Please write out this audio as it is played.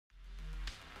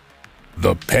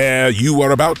The pair you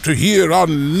are about to hear are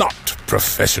not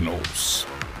professionals.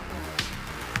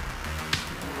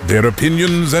 Their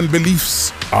opinions and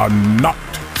beliefs are not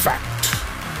fact.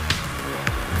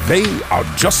 They are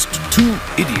just two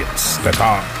idiots that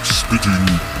are spitting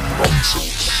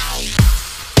nonsense.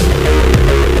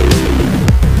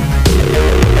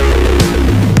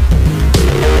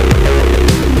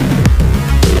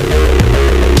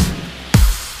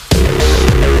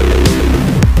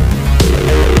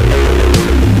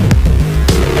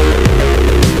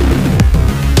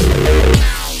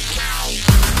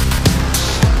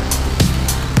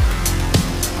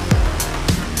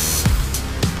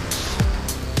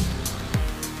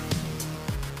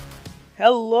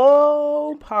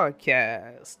 Hello,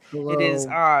 podcast. Hello. It is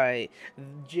I,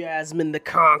 Jasmine the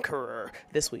Conqueror.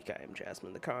 This week I am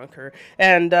Jasmine the Conqueror.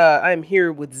 And I'm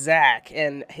here with Zach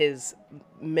and his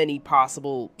many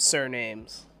possible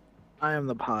surnames. I am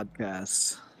the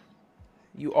podcast.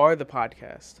 You are the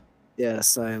podcast.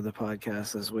 Yes, I am the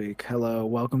podcast this week. Hello,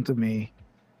 welcome to me.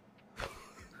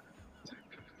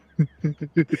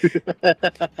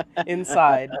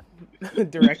 Inside.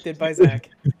 Directed by Zach.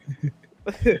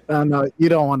 No, you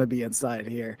don't want to be inside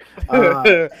here.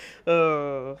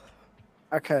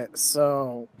 Okay,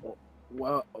 so,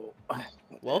 well,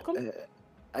 Welcome?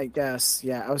 I guess,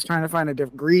 yeah, I was trying to find a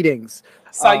different greetings.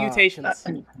 Salutations.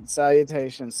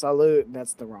 Salutations. Salute.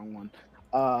 That's the wrong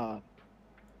one.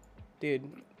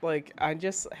 Dude, like, I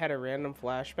just had a random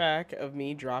flashback of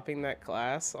me dropping that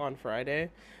class on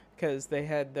Friday because they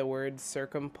had the word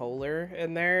circumpolar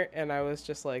in there, and I was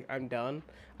just like, I'm done.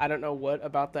 I don't know what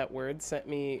about that word sent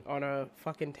me on a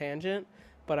fucking tangent,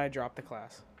 but I dropped the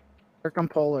class.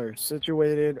 Circumpolar,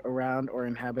 situated around or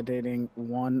inhabiting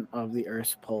one of the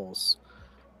Earth's poles.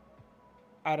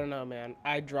 I don't know, man.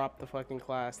 I dropped the fucking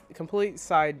class. Complete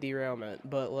side derailment,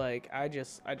 but like I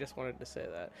just wanted to say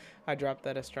that. I dropped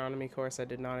that astronomy course. I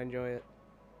did not enjoy it.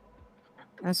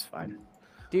 That's fine.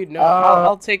 Dude, no,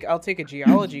 I'll take a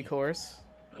geology course.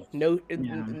 No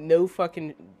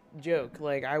fucking joke.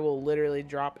 Like, I will literally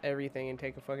drop everything and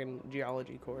take a fucking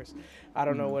geology course. I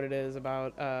don't know what it is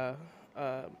about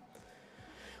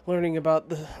learning about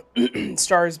the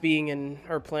stars being in,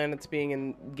 or planets being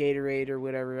in Gatorade or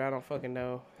whatever. I don't fucking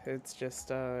know. It's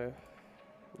just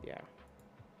yeah.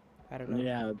 I don't know.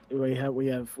 Yeah, we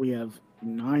have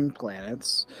 9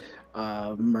 planets.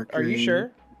 Mercury. Are you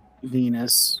sure?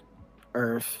 Venus,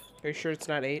 Earth. Are you sure it's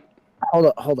not 8? Hold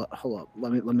up.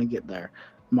 Let me get there.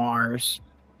 Mars,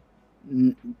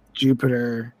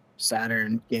 Jupiter,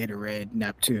 Saturn, Gatorade,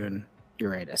 Neptune,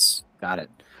 Uranus. Got it.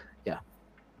 Yeah.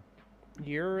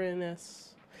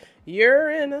 Uranus. Because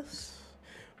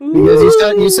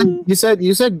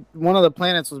you said one of the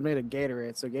planets was made of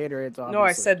Gatorade, so Gatorade's obviously. No,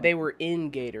 I said they were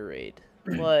in Gatorade.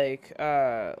 like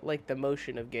the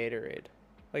motion of Gatorade.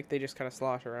 Like they just kind of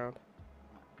slosh around.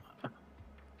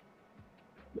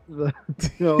 Hold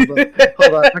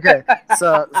on. Okay,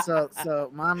 so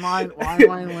my mind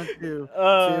went to.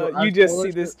 You just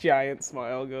see this giant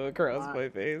smile go across my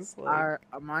face. Like...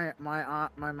 My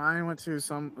mind went to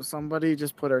somebody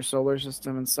just put our solar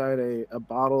system inside a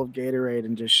bottle of Gatorade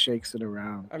and just shakes it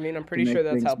around. I mean, I'm pretty sure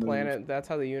that's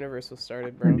how the universe was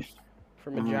started, bro.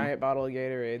 From a giant bottle of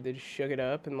Gatorade, they just shook it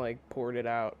up and like poured it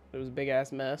out. It was a big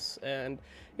ass mess, and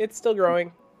it's still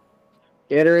growing.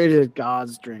 Gatorade is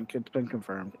God's drink. It's been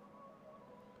confirmed.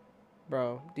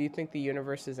 Bro, do you think the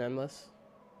universe is endless?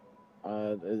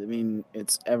 I mean,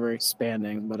 it's ever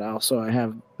expanding, but also I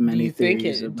have many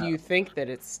theories about... Do you think that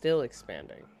it's still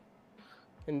expanding?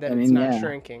 And that it's not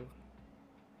shrinking?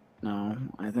 No,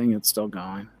 I think it's still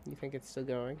going. You think it's still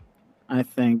going? I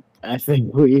think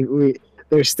we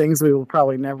there's things we will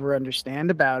probably never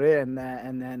understand about it, and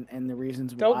the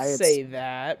reasons Don't why. Don't say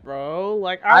that, bro.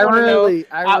 Like I want to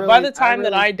know. By the time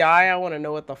that I die, I want to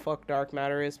know what the fuck dark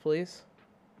matter is, please.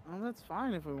 Well, that's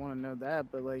fine if we want to know that,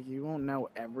 but like you won't know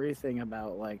everything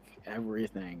about like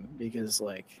everything because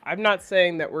like. I'm not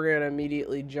saying that we're gonna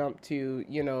immediately jump to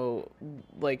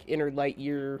like inner light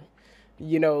year,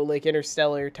 like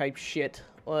interstellar type shit.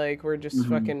 Like we're just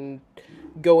fucking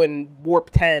going warp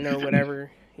 10 or whatever.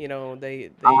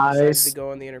 They decided to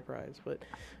go on the Enterprise, but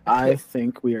I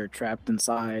think we are trapped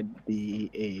inside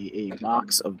a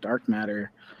box of dark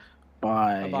matter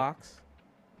by a box.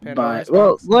 Pandora's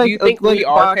box? Do you think we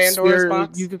are Pandora's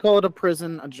box? You could call it a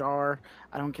prison, a jar.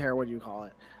 I don't care what you call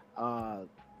it.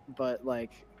 But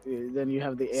like then you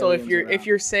have the aliens. So if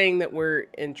you're saying that we're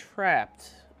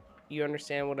entrapped, you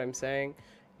understand what I'm saying?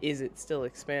 Is it still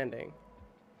expanding?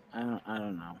 I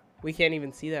don't know. We can't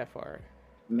even see that far.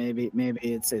 maybe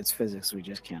it's physics we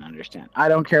just can't understand. I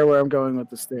don't care where I'm going with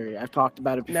this theory. I've talked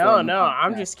about it before. No,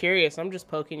 I'm just curious. I'm just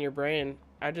poking your brain.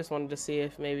 I just wanted to see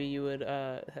if maybe you would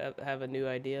have a new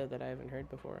idea that I haven't heard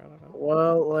before. I don't know.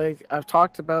 Well, like I've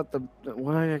talked about the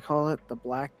what do I call it? The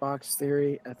black box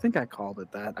theory. I think I called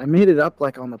it that. I made it up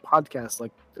like on the podcast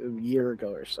like a year ago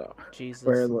or so.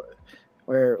 Jesus.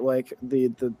 Where like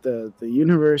the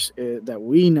universe that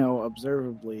we know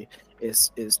observably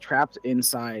is trapped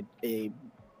inside a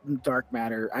dark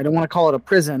matter. I don't want to call it a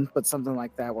prison, but something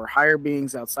like that, where higher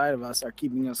beings outside of us are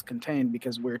keeping us contained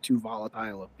because we're too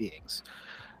volatile of beings.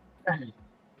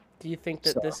 Do you think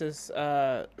that this is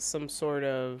some sort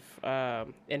of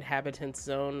inhabitant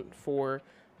zone for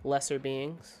lesser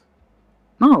beings?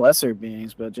 Not lesser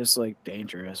beings, but just like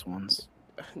dangerous ones.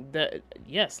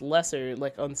 Yes, lesser,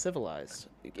 like uncivilized,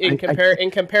 in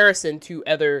comparison to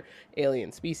other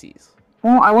alien species.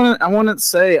 Well, I want to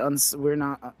say we're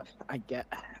not. I get.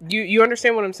 You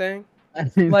understand what I'm saying?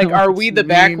 Like, are we the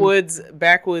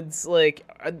backwoods, like,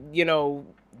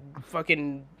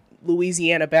 fucking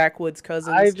Louisiana backwoods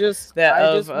cousins?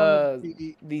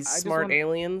 These smart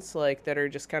aliens, like, that are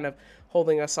just kind of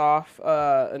holding us off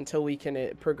until we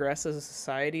can progress as a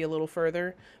society a little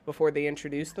further before they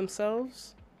introduce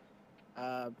themselves.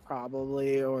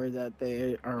 Probably, or that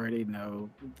they already know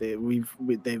they've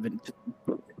been.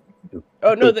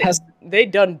 Oh no, they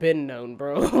done been known,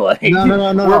 bro. Like,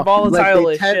 no. We're volatile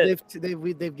like as shit.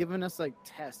 They've given us like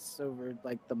tests over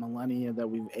like the millennia that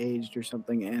we've aged or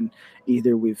something, and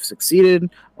either we've succeeded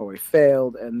or we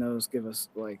failed, and those give us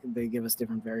they give us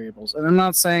different variables. And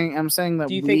I'm saying that.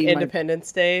 Do you think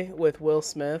Independence Day with Will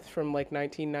Smith from like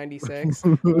 1996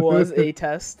 was a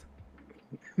test?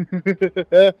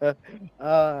 It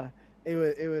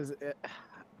was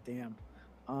damn.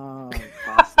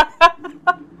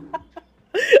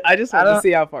 I just wanted to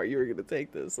see how far you were gonna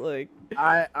take this. Like,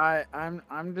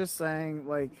 I'm just saying,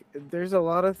 like, there's a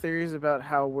lot of theories about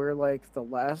how we're like the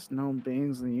last known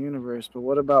beings in the universe, but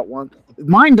what about one?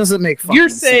 Mine doesn't make fucking You're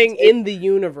saying sense. In the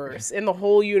universe, in the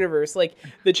whole universe, like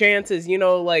the chances,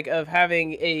 like of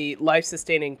having a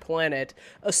life-sustaining planet,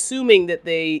 assuming that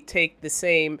they take the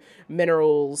same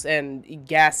minerals and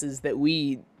gases that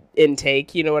we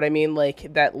intake, you know what I mean?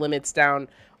 Like, that limits down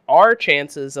our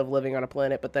chances of living on a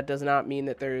planet, but that does not mean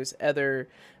that there's other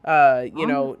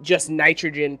just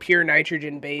pure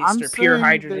nitrogen based or pure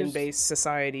hydrogen based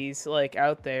societies like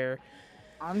out there.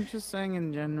 I'm just saying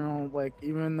in general, like,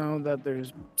 even though that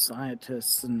there's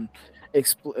scientists and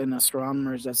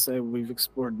astronomers that say we've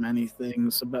explored many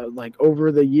things about, like,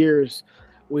 over the years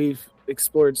we've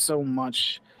explored so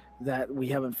much that we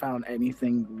haven't found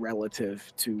anything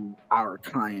relative to our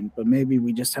kind, but maybe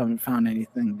we just haven't found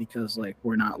anything because, like,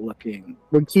 we're not looking.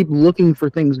 We keep looking for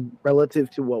things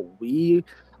relative to what we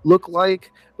look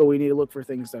like, but we need to look for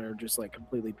things that are just like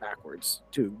completely backwards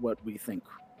to what we think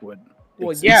would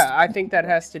exist. Yeah, I think that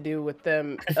has to do with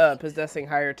them possessing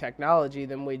higher technology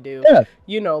than we do. Yeah.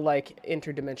 Like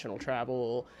interdimensional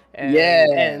travel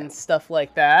and stuff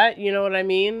like that. You know what I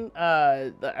mean?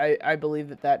 I believe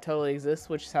that totally exists,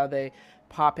 which is how they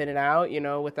pop in and out,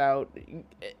 without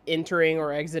entering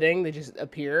or exiting. They just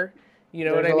appear. You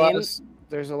know what I mean?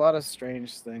 There's a lot of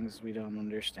strange things we don't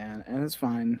understand, and it's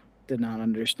fine. Did not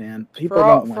understand.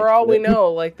 For all we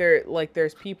know,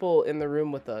 there's people in the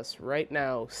room with us right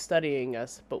now studying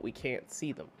us, but we can't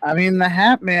see them. I mean, the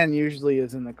Hat Man usually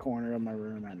is in the corner of my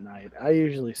room at night. I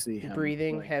usually see him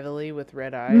breathing heavily with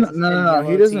red eyes. No,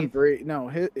 he doesn't breathe. No,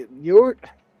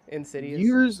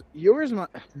 Insidious. Yours might.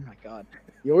 Oh my god,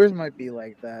 yours might be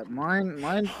like that.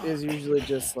 Mine is usually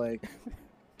just like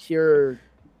pure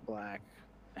black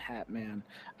Hat Man.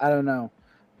 I don't know.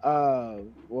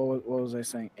 What was I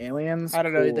saying? Aliens? I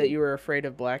don't know, that you were afraid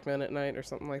of black men at night or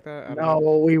something like that.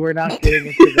 No, we were not getting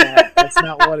into that. That's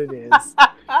not what it is.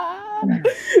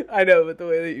 I know, but the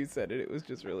way that you said it was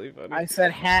just really funny. I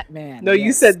said Hat Man. No,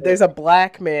 you said there's a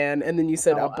black man, and then you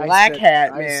said a black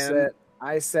hat man.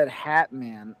 I said Hat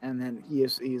Man, and then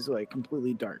he's like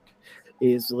completely dark.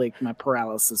 He's like my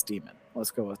paralysis demon. Let's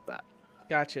go with that.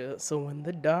 Gotcha. So when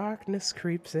the darkness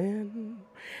creeps in,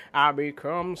 I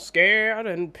become scared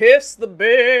and piss the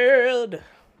bed.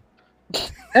 I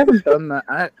haven't done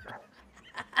that.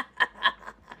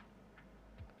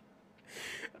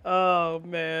 Oh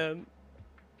man,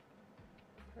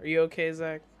 are you okay,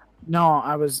 Zach? No,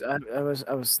 I was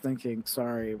thinking.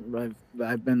 Sorry,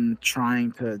 I've been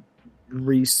trying to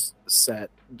reset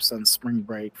since spring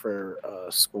break for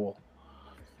school.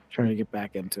 Trying to get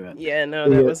back into it. Yeah, no,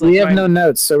 that was like we have no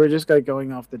notes, so we're just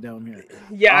going off the dome here.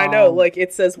 Yeah, I know. Like,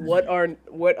 it says what are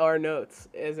notes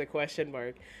as a question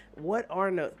mark. what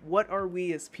are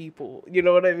we as people? You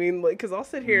know what I mean? Like, because I'll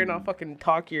sit here and I'll fucking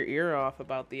talk your ear off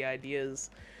about the ideas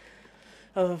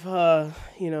of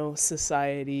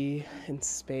society and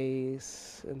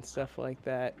space and stuff like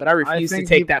that. But I refuse to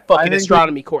take that fucking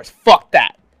astronomy course. Fuck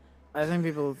that. I think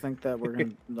people think that we're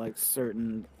gonna like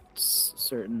certain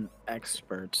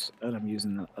experts, and I'm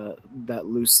using that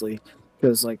loosely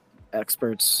because like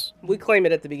experts. We claim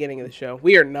it at the beginning of the show.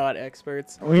 We are not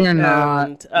experts. We are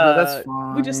not. But that's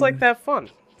fine. We just like that fun.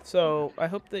 So I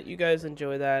hope that you guys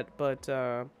enjoy that. But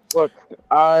look,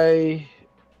 I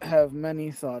have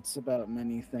many thoughts about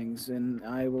many things, and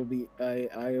I will be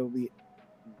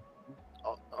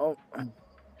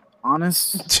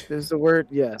honest is the word.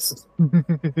 Yes.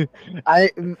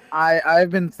 I've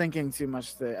been thinking too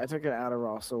much today. I took an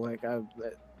Adderall, so like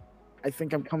I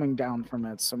think I'm coming down from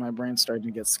it, so my brain's starting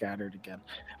to get scattered again.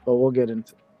 But we'll get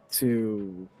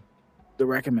into the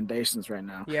recommendations right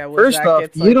now. Yeah, well, first off,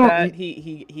 you don't. That,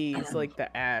 he's like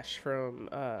the Ash from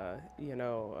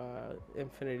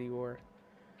Infinity War.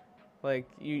 Like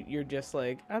you're just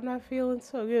like, I'm not feeling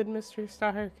so good, Mr.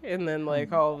 Stark, and then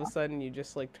like all of a sudden you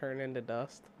just like turn into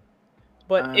dust.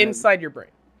 But inside your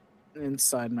brain.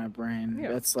 Inside my brain.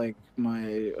 Yeah. That's like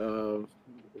my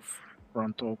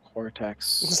frontal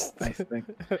cortex, I think.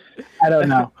 I don't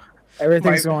know.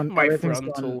 Everything's going. My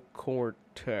frontal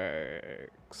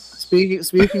cortex.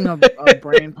 Speaking of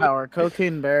brain power,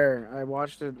 Cocaine Bear. I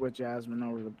watched it with Jasmine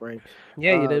over the break.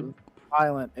 Yeah, you did.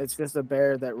 Violent. It's just a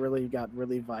bear that really got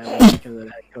really violent because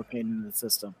it had cocaine in the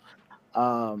system.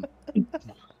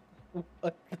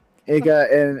 It got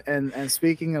and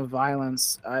speaking of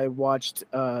violence, I watched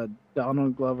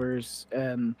Donald Glover's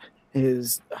and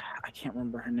his I can't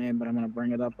remember her name, but I'm gonna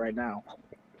bring it up right now.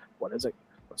 What is it?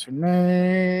 What's her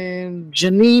name?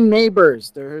 Janine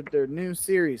Neighbors. Their new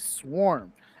series,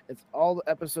 Swarm. It's all the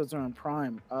episodes are on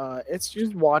Prime. It's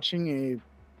just watching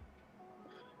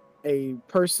a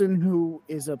person who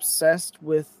is obsessed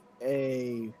with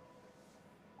a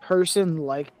person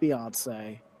like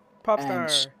Beyonce. Pop star.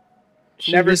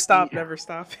 Never stop.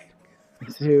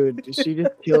 Dude, she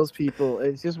just kills people.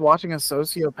 It's just watching a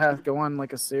sociopath go on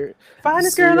like a series.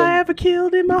 Finest girl I ever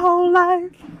killed in my whole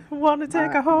life. Want to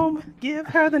take her home, give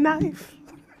her the knife.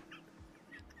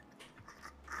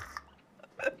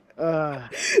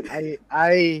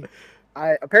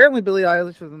 I apparently Billie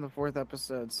Eilish was in the 4th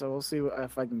episode, so we'll see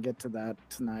if I can get to that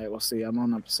tonight. We'll see. I'm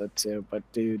on episode 2, but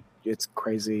dude, it's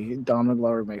crazy. Donald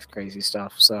Glover makes crazy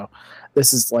stuff, so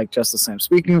this is like just the same.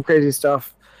 Speaking of crazy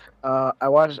stuff,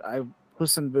 I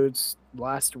Puss in Boots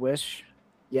Last Wish.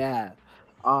 Yeah.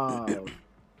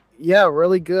 Yeah,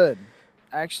 really good.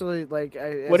 Actually, like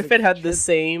what if it had the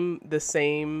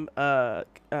same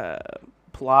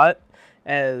plot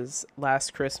as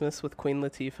Last Christmas with Queen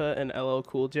Latifah and LL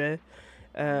Cool J,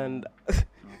 and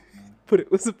but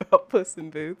it was about Puss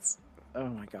in Boots. Oh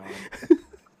my god.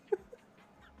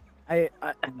 I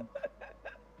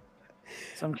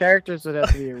some characters would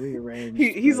have to be rearranged.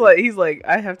 He's like,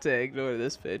 I have to ignore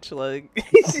this bitch. Like,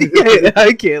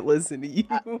 I can't listen to you.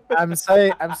 I'm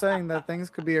saying that things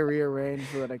could be rearranged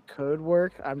so that it could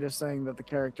work. I'm just saying that the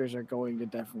characters are going to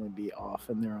definitely be off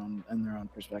in their own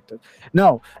perspective.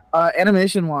 No,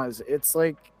 animation wise, it's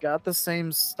like got the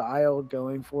same style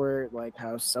going for it, like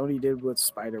how Sony did with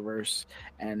Spider-Verse,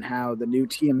 and how the new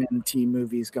TMNT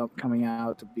movies coming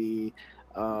out to be.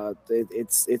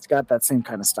 It's got that same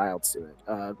kind of style to it.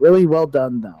 Really well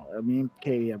done though. I mean,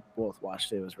 Katie have both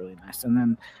watched it. It was really nice. And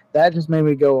then that just made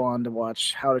me go on to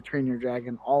watch How to Train Your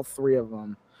Dragon, all 3 of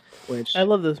them. Which I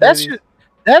love those movies.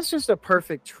 That's just a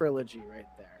perfect trilogy right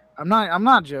there. I'm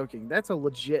not joking. That's a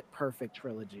legit perfect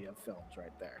trilogy of films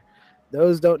right there.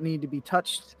 Those don't need to be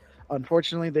touched.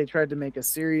 Unfortunately, they tried to make a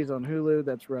series on Hulu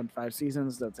that's run 5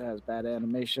 seasons that has bad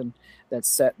animation that's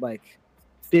set like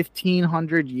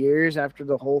 1,500 years after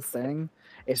the whole thing.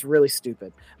 It's really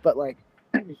stupid, but like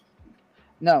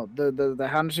no, the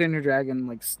How to Train Your Dragon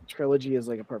like trilogy is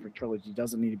like a perfect trilogy. It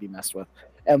doesn't need to be messed with.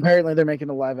 And apparently they're making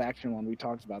a live action one. We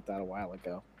talked about that a while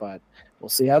ago, but we'll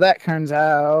see how that turns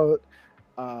out.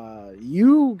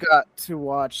 You got to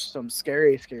watch some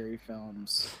scary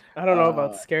films. I don't know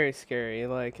about scary.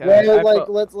 Like, let me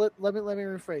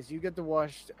rephrase. You get to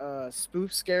watch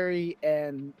spoof scary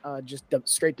and just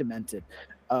straight demented.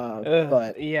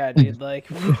 But yeah, dude, like,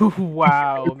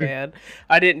 wow, man,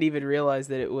 I didn't even realize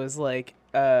that it was like.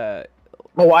 Oh,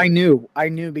 I knew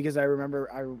because I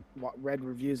remember I read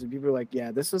reviews and people were like,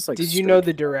 "Yeah, this is like." Did you know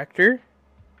the director?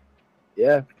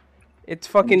 Yeah. It's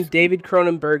fucking David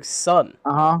Cronenberg's son.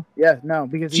 Yeah, no,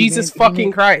 because Jesus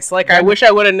fucking Christ! Like, I wish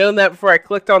I would have known that before I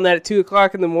clicked on that at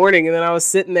 2:00 in the morning, and then I was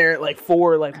sitting there at like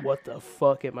 4, like, what the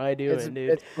fuck am I doing, dude?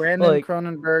 It's Brandon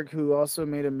Cronenberg, who also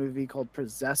made a movie called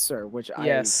Possessor, which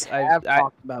I've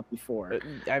talked about before.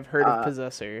 I've heard of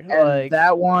Possessor. And like,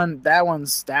 that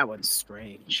one's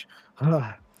strange.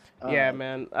 Yeah,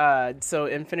 man. So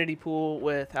Infinity Pool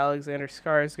with Alexander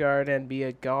Skarsgård and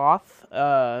Mia Goth,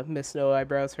 Miss No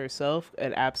Eyebrows herself,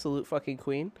 an absolute fucking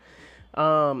queen.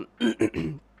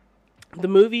 The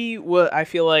movie I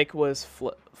feel like was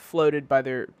floated by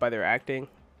their acting.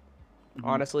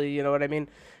 Honestly, you know what I mean?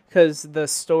 Because the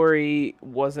story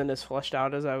wasn't as fleshed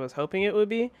out as I was hoping it would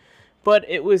be. But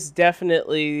it was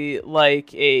definitely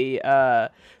like a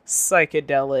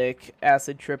psychedelic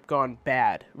acid trip gone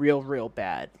bad. Real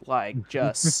bad. Like,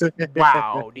 just,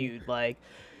 wow, dude. Like,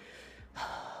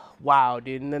 wow,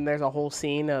 dude. And then there's a whole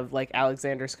scene of, like,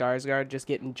 Alexander Skarsgård just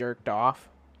getting jerked off.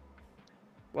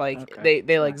 Like,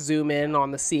 they like, zoom in on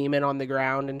the semen on the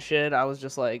ground and shit. I was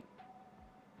just like,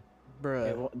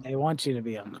 bruh. They want you to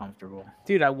be uncomfortable.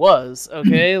 Dude, I was,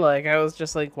 okay? Like, I was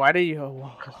just like, why do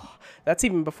you... That's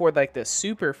even before, like, the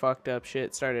super fucked up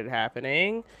shit started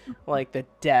happening. Like, the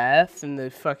death and the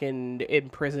fucking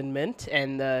imprisonment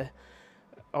and the...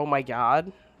 Oh, my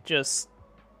God. Just...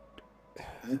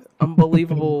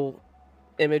 unbelievable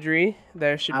imagery.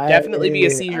 There should definitely be a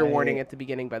seizure warning at the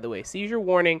beginning, by the way. Seizure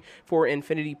warning for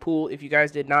Infinity Pool. If you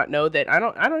guys did not know that... I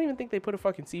don't even think they put a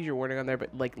fucking seizure warning on there,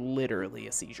 but, like, literally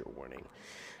a seizure warning.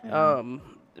 Yeah.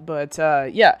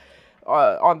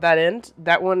 On that end,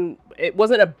 that one, it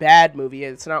wasn't a bad movie.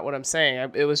 It's not what I'm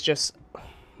saying. It was just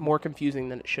more confusing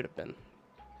than it should have been.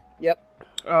 Yep.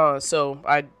 So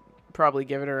I'd probably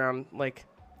give it around like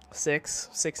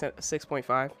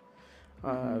 6.5.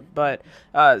 But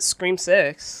Scream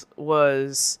 6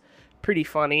 was pretty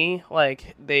funny.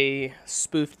 Like, they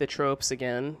spoofed the tropes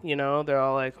again. You know, they're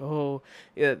all like, "Oh,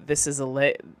 yeah, this is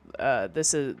a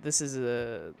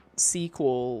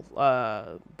sequel,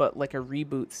 but like a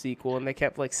reboot sequel," and they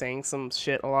kept like saying some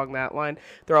shit along that line.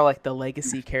 They're all like, "The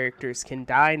legacy characters can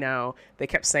die now." They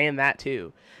kept saying that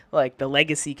too, like, the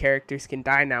legacy characters can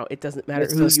die now. It doesn't matter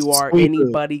who you are.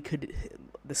 Anybody could.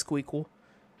 The squeakle.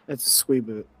 It's a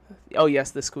squeeboot. Oh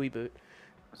yes, the squeeboot.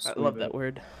 I love that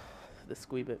word, the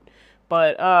squeeboot.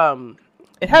 But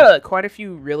it had quite a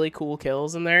few really cool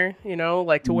kills in there, you know,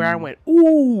 like to where I went,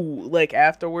 ooh, like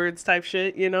afterwards type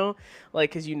shit, you know, like,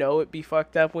 because you know it'd be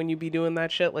fucked up when you be doing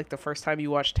that shit. Like the first time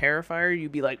you watch Terrifier,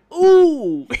 you'd be like,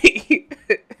 ooh,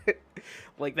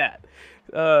 like that.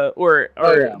 Or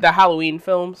the Halloween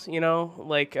films, you know,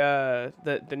 like the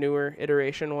newer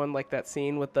iteration one, like that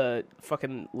scene with the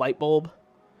fucking light bulb.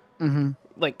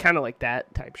 Like, kind of like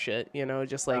that type shit, you know,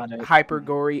 just like hyper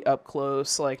gory up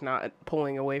close, like not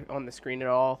pulling away on the screen at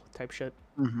all type shit.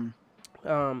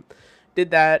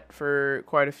 Did that for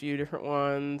quite a few different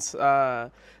ones.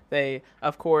 They,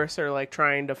 of course, are like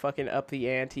trying to fucking up the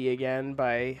ante again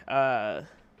by I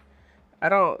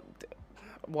don't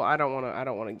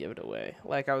want to give it away.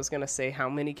 Like, I was gonna say how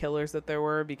many killers that there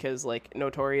were, because like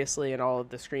notoriously in all of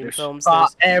the Scream films,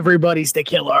 everybody's the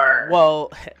killer.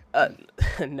 Well,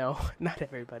 no, not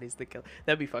everybody's the killer.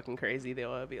 That'd be fucking crazy. They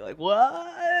would be like,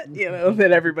 what? You know,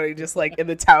 then everybody just like in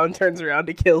the town turns around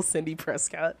to kill Cindy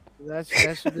Prescott. That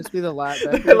should just be the last.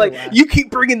 Like, you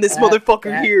keep bringing this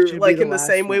motherfucker here, like in the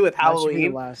same way with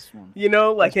Halloween. You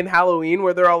know, like in Halloween,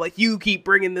 where they're all like, "You keep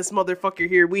bringing this motherfucker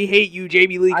here. We hate you,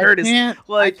 Jamie Lee Curtis."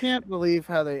 I can't believe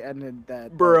how they ended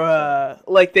that. Bruh,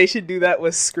 like they should do that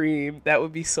with Scream. That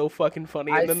would be so fucking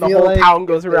funny. And then the whole town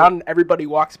goes around and everybody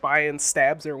walks by and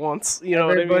stabs her once. You know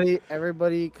what I mean?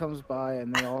 Everybody comes by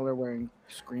and they all are wearing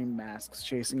Scream masks,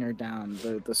 chasing her down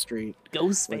the street.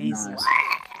 Ghostface.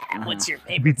 What's your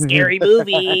favorite scary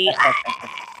movie?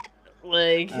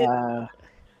 Like,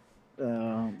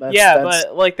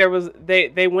 but like there was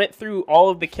they went through all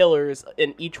of the killers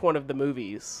in each one of the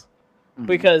movies,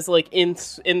 because like in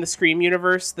the Scream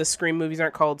universe, the Scream movies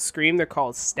aren't called Scream; they're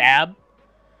called Stab.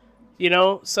 You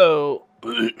know, so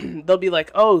they'll be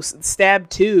like, "Oh, Stab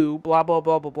 2, blah blah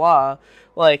blah blah blah,"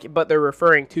 like, but they're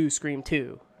referring to Scream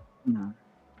 2.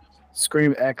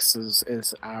 Scream X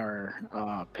is our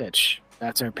pitch.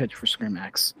 That's our pitch for Scream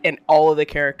X. And all of the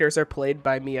characters are played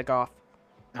by Mia Goth.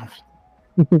 All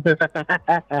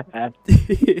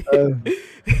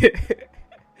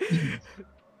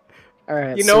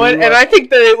right. You know what? And I think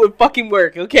that it would fucking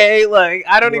work, okay? Like,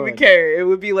 I don't even care. It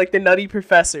would be like the Nutty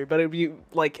Professor, but it would be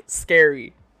like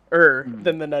scary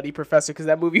than the Nutty Professor, because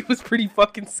that movie was pretty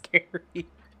fucking scary.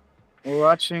 We're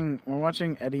watching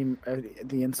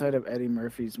the inside of Eddie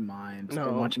Murphy's mind, No.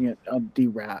 and watching it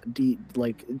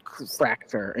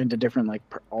fracture into different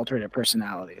alternate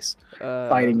personalities,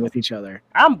 fighting with each other.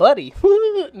 I'm Buddy.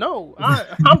 No,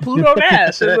 I'm Pluto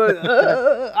Nash.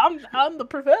 I'm the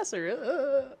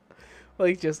professor.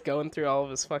 Like just going through all of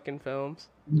his fucking films.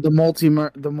 The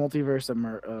multiverse of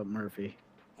Murphy.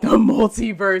 The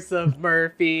multiverse of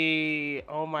Murphy.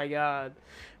 Oh my god.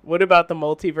 What about the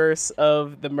multiverse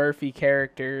of the Murphy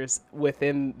characters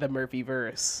within the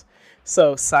Murphyverse?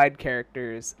 So side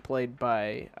characters played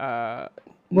by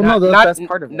that's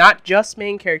part of it. Not just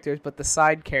main characters, but the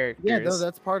side characters. Yeah, no,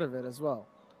 that's part of it as well.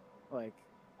 Like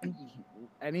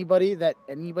anybody that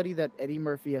Eddie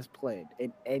Murphy has played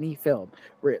in any film,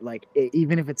 where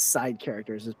even if it's side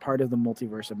characters, is part of the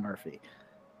multiverse of Murphy.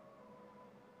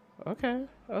 Okay.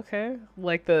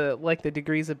 Like the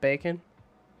degrees of bacon.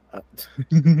 Yeah.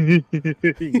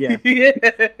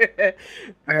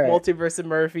 Right. Multiverse of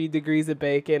Murphy, degrees of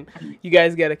bacon. You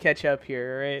guys got to catch up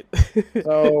here, right?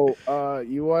 So,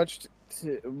 you watched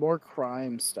more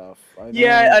crime stuff.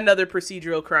 Yeah, another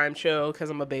procedural crime show because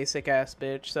I'm a basic ass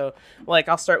bitch. So,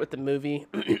 I'll start with the movie,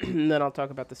 and then I'll talk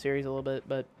about the series a little bit.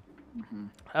 But,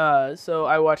 so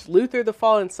I watched Luther: The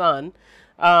Fallen Sun.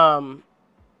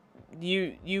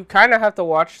 You kind of have to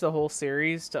watch the whole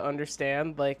series to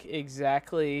understand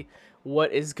exactly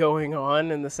what is going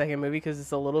on in the second movie because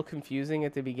it's a little confusing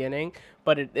at the beginning,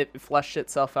 but it fleshed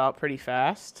itself out pretty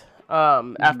fast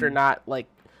after not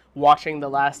watching the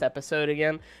last episode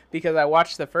again, because I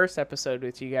watched the first episode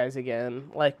with you guys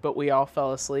again, but we all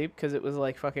fell asleep because it was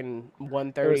fucking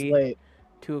 1:30,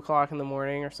 2 o'clock in the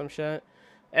morning or some shit.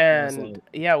 And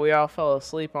yeah, we all fell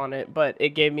asleep on it, but it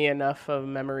gave me enough of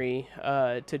memory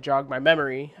to jog my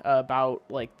memory about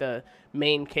the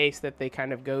main case that they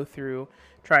kind of go through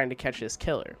trying to catch this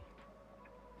killer.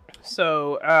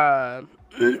 So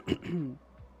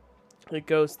it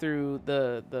goes through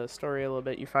the story a little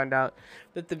bit. You find out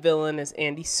that the villain is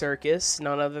Andy Serkis,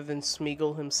 none other than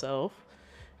Smeagol himself.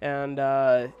 And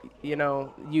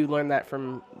you learn that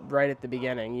from right at the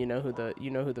beginning. You know who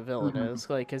the villain is,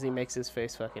 because he makes his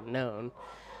face fucking known.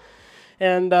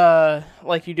 And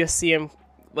you just see him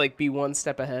be one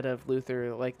step ahead of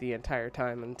Luther the entire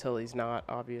time until he's not,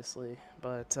 obviously.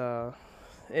 But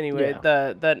anyway,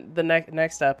 the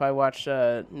next up, I watched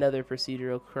another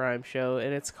procedural crime show,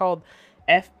 and it's called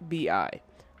FBI.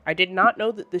 I did not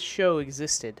know that this show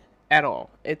existed at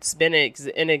all. It's been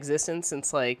in existence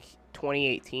since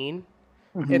 2018.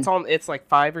 It's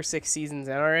 5 or 6 seasons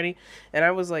in already, and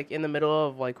I was in the middle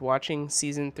of watching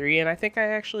season 3, and I think I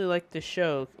actually liked this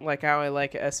show how I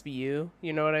like SVU,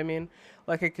 you know what I mean?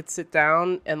 I could sit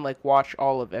down and watch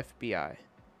all of FBI.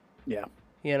 Yeah.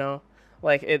 You know,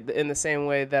 in the same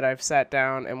way that I've sat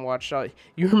down and watched all.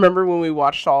 You remember when we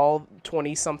watched all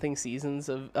 20 something seasons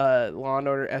of Law and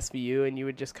Order SVU, and you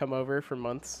would just come over for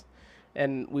months?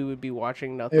 And we would be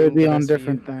watching nothing. It would be on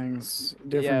different things,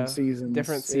 seasons.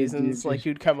 Different seasons.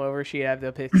 You'd come over, she'd have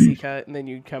the pixie cut, and then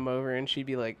you'd come over, and she'd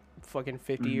be fucking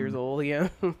 50 years old again.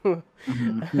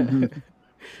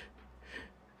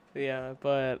 Yeah,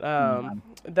 but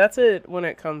that's it when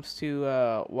it comes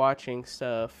to watching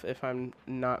stuff, if I'm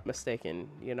not mistaken,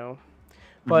 you know.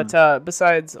 But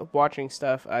besides watching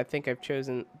stuff, I think I've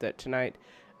chosen that tonight.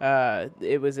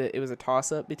 It was a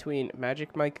toss up between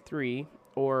Magic Mike 3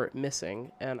 or Missing,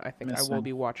 and I think I will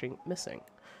be watching Missing.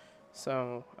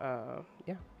 So,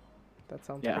 yeah, that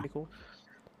sounds pretty cool.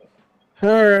 All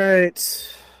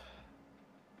right.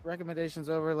 Recommendations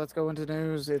over. Let's go into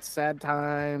news. It's sad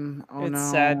time. It's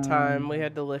sad time. We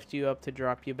had to lift you up to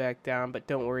drop you back down, but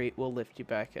don't worry, we'll lift you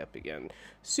back up again.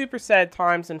 Super sad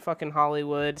times in fucking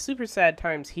Hollywood. Super sad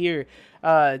times here.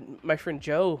 My friend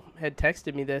Joe had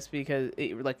texted me this because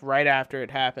right after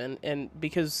it happened, and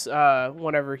because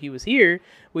whenever he was here,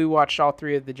 we watched all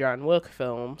 3 of the John Wick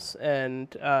films,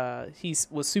 and he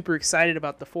was super excited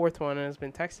about the 4th one and has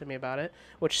been texting me about it,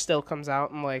 which still comes out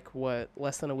in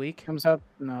less than a week. It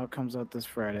comes out this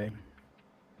Friday.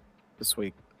 This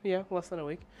week. Yeah, less than a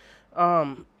week.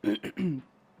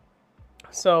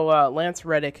 So Lance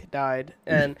Reddick died,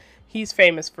 and he's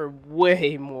famous for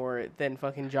way more than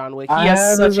fucking John Wick. I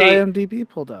have his IMDb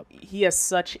pulled up. He has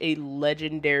such a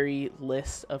legendary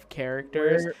list of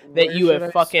characters that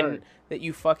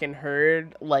you fucking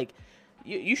heard.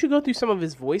 You should go through some of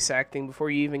his voice acting before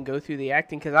you even go through the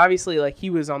acting, because obviously he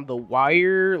was on The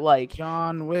Wire.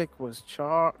 John Wick was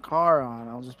Charon.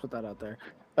 I'll just put that out there.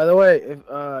 By the way, if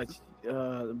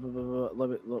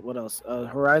what else?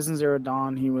 Horizon Zero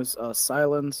Dawn. He was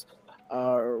Silence.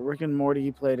 Rick and Morty,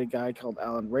 he played a guy called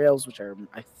Alan Rails, which I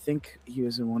think he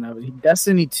was in one of it.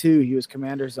 Destiny 2, he was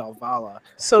Commander Zavala.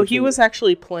 So he was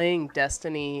actually playing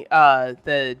Destiny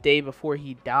the day before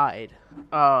he died.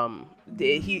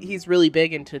 He's really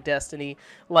big into Destiny,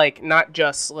 like not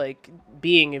just like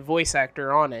being a voice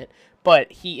actor on it,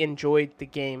 but he enjoyed the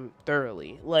game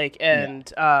thoroughly, like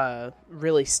and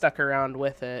really stuck around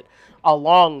with it,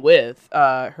 along with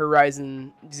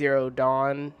Horizon Zero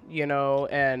Dawn, you know,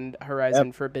 and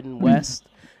Horizon Forbidden West.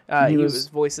 He was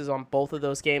voices on both of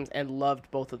those games and loved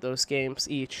both of those games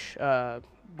each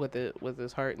with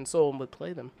his heart and soul and would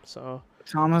play them. So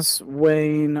Thomas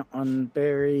Wayne on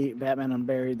Barry, Batman on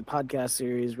Barry, the podcast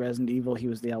series, Resident Evil. He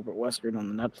was the Albert Wesker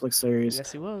on the Netflix series.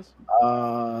 Yes, he was.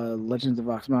 Legends of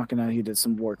Vox Machina. He did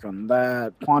some work on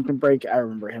that. Quantum Break. I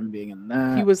remember him being in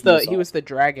that. He was the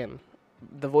dragon,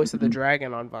 the voice of the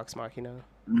dragon on Vox Machina.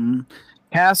 Mm-hmm.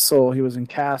 Castle. He was in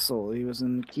Castle. He was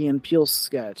in Key and Peele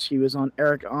sketch. He was on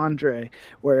Eric Andre,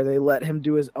 where they let him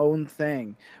do his own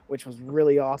thing, which was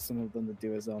really awesome of them to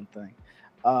do his own thing.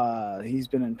 He's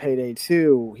been in Payday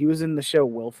 2. He was in the show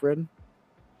Wilfred.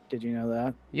 Did you know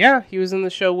that? Yeah, he was in the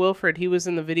show Wilfred. He was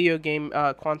in the video game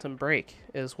Quantum Break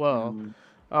as well.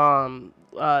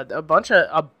 A bunch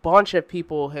of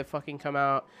people have fucking come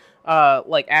out.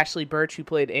 Like Ashley Birch, who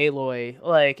played Aloy,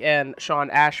 like, and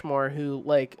Sean Ashmore, who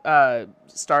like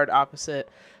starred opposite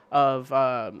of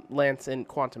Lance in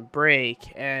Quantum Break,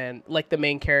 and like the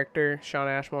main character Sean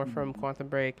Ashmore from Quantum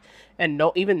Break, and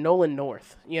even Nolan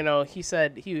North. You know, he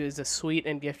said he was a sweet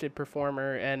and gifted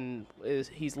performer, and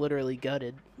he's literally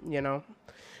gutted. You know,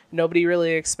 nobody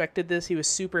really expected this. He was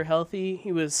super healthy.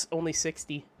 He was only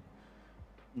 60.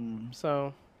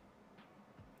 So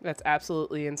that's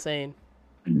absolutely insane.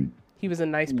 He was a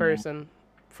nice person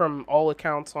from all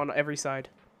accounts on every side.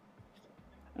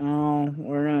 Oh,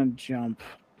 we're gonna jump.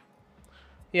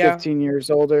 Yeah. 15 years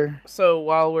older. So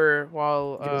while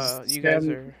you guys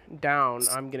are down,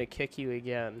 I'm gonna kick you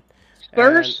again.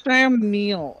 Sir Sam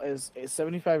Neill is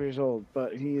 75 years old,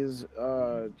 but he's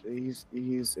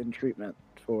in treatment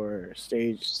for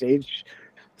stage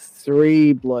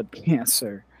 3 blood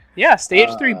cancer. Yeah, stage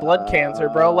 3 blood cancer,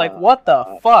 bro. Like, what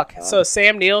the fuck? So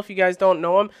Sam Neill, if you guys don't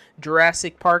know him,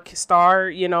 Jurassic Park star,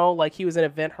 you know, like he was in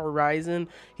Event Horizon.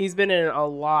 He's been in a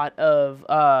lot of,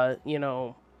 you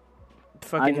know,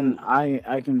 fucking.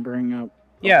 I can bring up.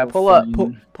 Yeah, pull up his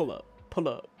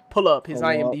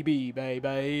IMDb,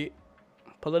 baby.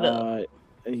 Pull it up.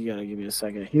 You gotta give me a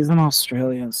second. He's an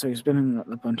Australian, so he's been in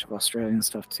a bunch of Australian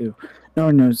stuff too.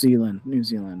 No, New Zealand.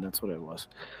 That's what it was.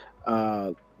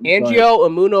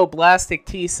 Angioimmunoblastic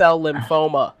T-cell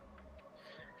lymphoma.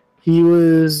 He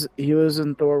was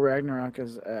in Thor Ragnarok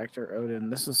as actor Odin.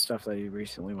 This is stuff that he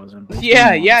recently was in.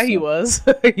 He was.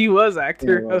 He was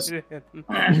actor Odin.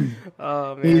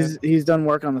 Oh man. He's done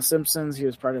work on The Simpsons. He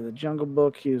was part of The Jungle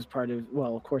Book. He was part of,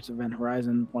 well, of course, Event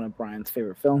Horizon, one of Brian's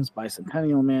favorite films,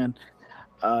 Bicentennial Man,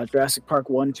 Jurassic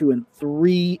Park 1, 2, and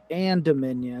 3, and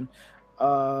Dominion.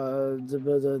 I'm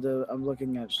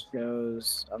looking at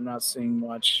shows. I'm not seeing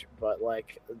much, but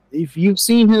like, if you've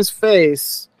seen his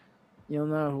face, you'll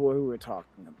know who we're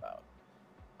talking about.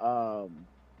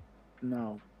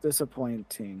 No,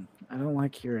 disappointing. I don't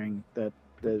like hearing that.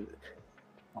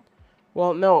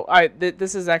 Well, no,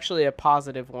 this is actually a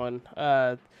positive one.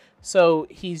 So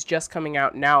he's just coming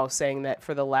out now saying that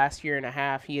for the last year and a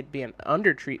half he had been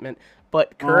under treatment,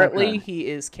 but currently he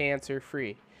is cancer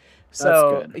free.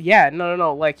 So yeah,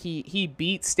 no. Like he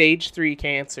beat stage 3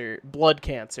 cancer, blood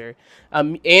cancer,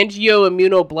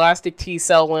 angioimmunoblastic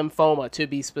T-cell lymphoma to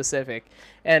be specific.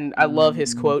 And I love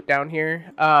his quote down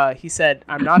here. He said,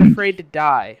 "I'm not afraid to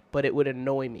die, but it would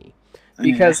annoy me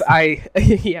because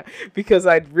because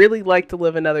I'd really like to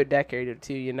live another decade or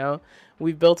two. You know,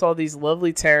 we've built all these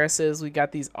lovely terraces. We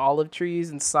got these olive trees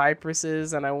and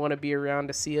cypresses, and I want to be around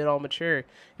to see it all mature.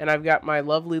 And I've got my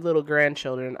lovely little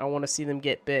grandchildren. I want to see them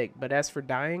get big. But as for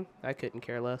dying, I couldn't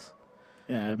care less."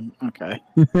 Yeah, okay.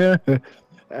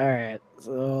 All right.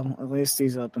 So at least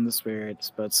he's up in the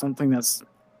spirits, but something that's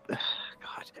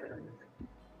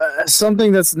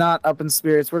something that's not up in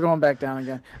spirits. We're going back down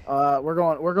again. We're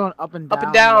going up and down. Up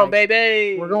and down, like,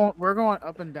 baby. We're going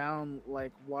up and down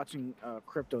like watching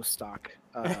crypto stock.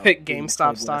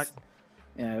 GameStop stock.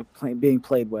 Yeah, being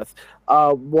played with.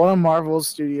 One of Marvel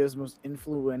Studios' most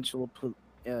influential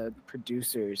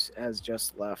producers has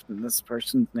just left, and this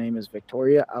person's name is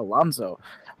Victoria Alonso,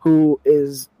 who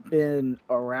is been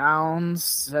around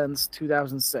since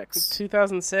 2006.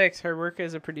 2006, her work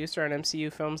as a producer on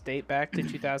MCU films date back to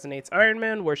 2008's Iron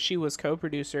Man, where she was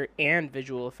co-producer and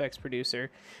visual effects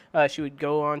producer. She would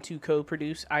go on to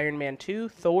co-produce Iron Man 2,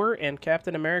 Thor, and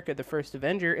Captain America: The First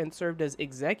Avenger, and served as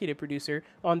executive producer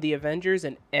on The Avengers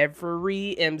and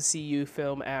every MCU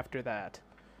film after that.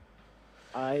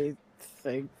 I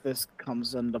think this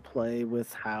comes into play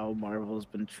with how Marvel's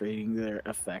been treating their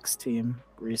effects team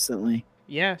recently.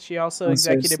 Yeah, she also On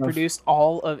executive stuff. produced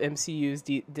all of MCU's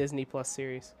Disney Plus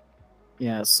series.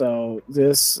 Yeah, so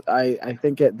this I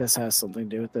think this has something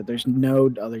to do with it. There's no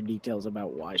other details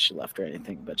about why she left or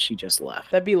anything, but she just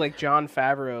left. That'd be like Jon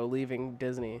Favreau leaving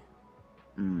Disney.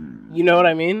 Mm. You know what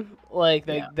I mean? Like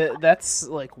Yeah. that's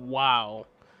like wow.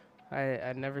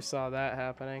 I never saw that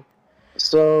happening.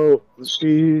 So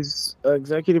she's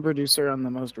executive producer on the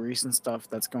most recent stuff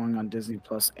that's going on Disney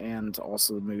Plus and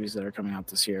also the movies that are coming out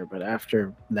this year. But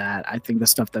after that, I think the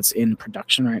stuff that's in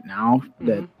production right now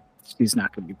that she's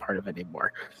not going to be part of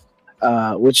anymore.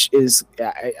 Which is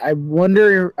I'm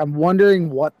wondering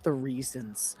what the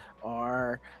reasons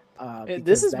are.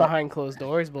 This is behind closed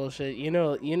doors bullshit. You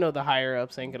know the higher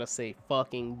ups ain't gonna say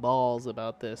fucking balls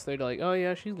about this. They're like, oh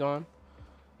yeah, she's gone.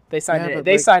 They signed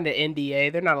signed an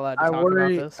NDA. They're not allowed to talk about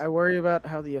this. I worry about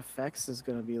how the effects is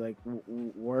going to be like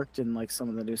worked in like some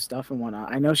of the new stuff and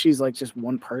whatnot. I know she's like just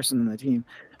one person in the team,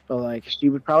 but like she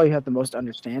would probably have the most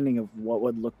understanding of what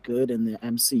would look good in the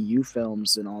MCU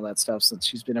films and all that stuff since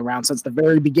she's been around since the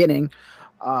very beginning.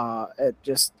 It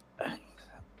just,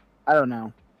 I don't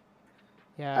know.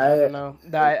 Yeah, I don't know.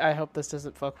 I hope this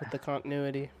doesn't fuck with the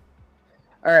continuity.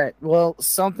 All right, well,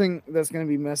 something that's going to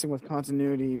be messing with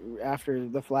continuity after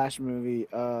the Flash movie,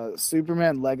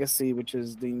 Superman Legacy, which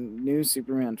is the new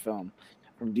Superman film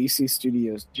from DC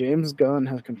Studios. James Gunn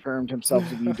has confirmed himself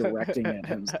to be directing it.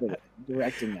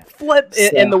 Flip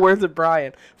it, in the words of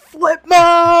Brian, flip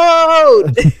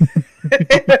mode!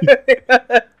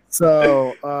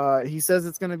 So he says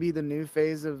it's going to be the new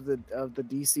phase of the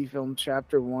DC film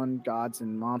Chapter 1, Gods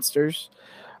and Monsters.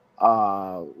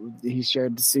 He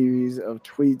shared the series of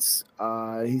tweets.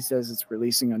 He says it's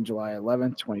releasing on July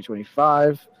 11th,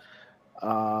 2025.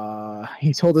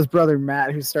 He told his brother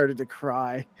Matt, who started to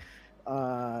cry.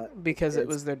 Because it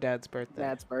was their dad's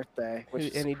birthday.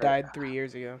 And he died 3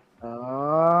 years ago.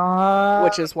 Uh,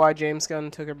 Which is why James Gunn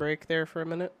took a break there for a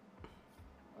minute.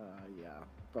 Yeah,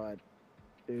 but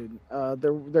dude,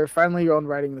 they're finally on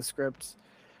writing the script.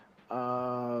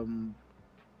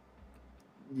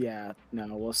 Yeah, no,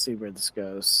 we'll see where this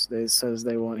goes. It says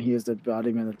he is the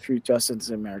embodiment of truth, justice,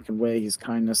 the American way. He's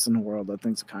kindness in the world that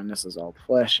thinks kindness is all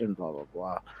flesh and blah blah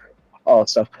blah, all that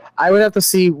stuff. I would have to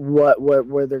see where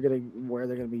they're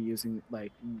gonna be using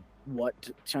like what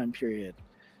time period.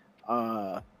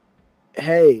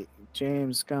 Hey,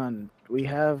 James Gunn, we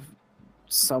have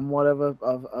somewhat of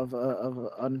a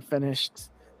unfinished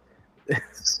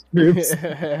groups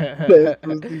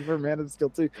for Man of Steel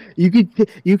 2.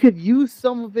 You could use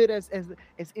some of it as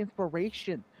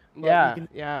inspiration.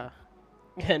 Yeah.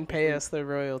 And pay us the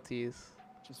royalties.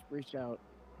 Just reach out.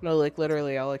 No, like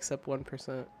literally, I'll accept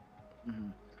 1%.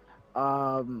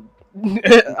 I'm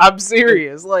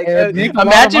serious. Like,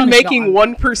 imagine making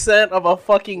 1% of a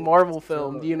fucking Marvel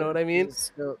film. Do you know what I mean?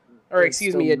 Or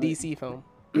excuse me, a DC film.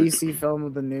 DC film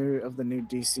of the new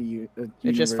DC.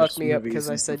 It just fucked me up because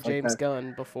I said James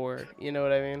Gunn before. You know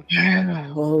what I mean?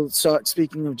 Yeah. Well, so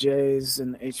speaking of Jays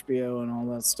and HBO and all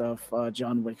that stuff,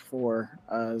 John Wick 4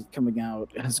 coming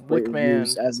out has great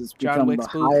reviews as it's become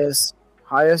the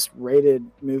highest rated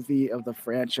movie of the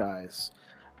franchise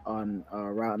on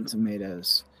Rotten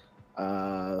Tomatoes.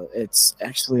 It's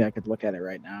actually, I could look at it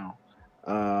right now.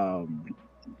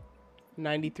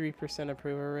 93%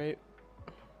 approval rate.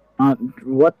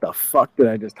 What the fuck did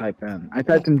I just type in? I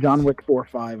typed in John Wick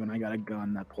 4.5 and I got a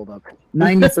gun that pulled up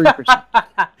 93%.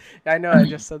 I know, I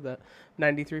just said that.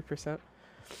 93%.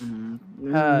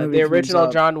 Mm-hmm. The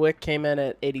original John Wick came in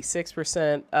at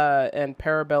 86%, and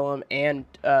Parabellum and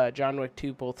John Wick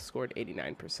 2 both scored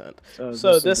 89%.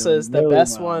 So this is the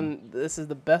best one. This is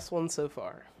the best one so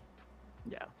far.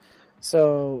 Yeah.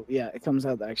 So yeah, it comes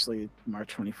out actually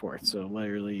March 24th. So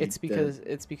literally, it's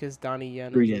because Donnie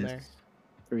Yen is in there.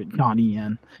 Donnie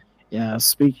Yen. Yeah.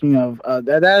 Speaking of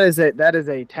that is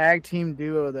a tag team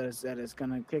duo that is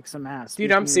gonna kick some ass.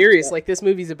 Dude, I'm serious. Like, this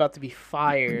movie's about to be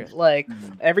fire. Like,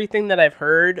 everything that I've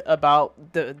heard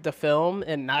about the film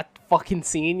and not fucking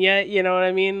seen yet. You know what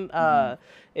I mean?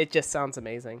 It just sounds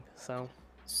amazing.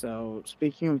 So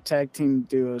speaking of tag team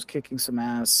duos kicking some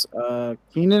ass,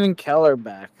 Keenan and Kel are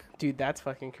back. Dude, that's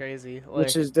fucking crazy. Like,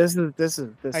 Which is this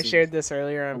is I shared this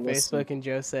earlier on listen. Facebook, and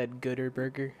Joe said Gooder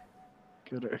Burger.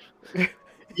 Gooder.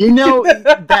 You know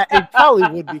that it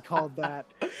probably would be called that.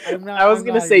 I was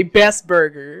gonna say Best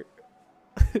Burger.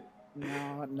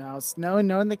 No.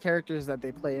 Knowing the characters that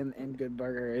they play in Good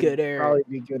Burger, Gooder. probably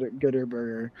be Gooder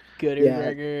Burger. Gooder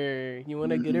Burger. You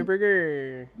want a Gooder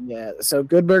Burger? Yeah. So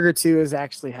Good Burger 2 is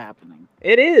actually happening.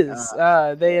 It is.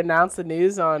 They announced the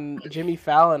news on Jimmy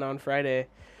Fallon on Friday.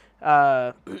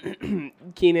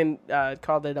 Keenan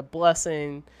called it a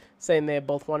blessing, saying they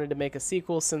both wanted to make a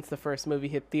sequel since the first movie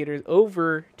hit theaters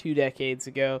over 2 decades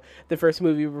ago. The first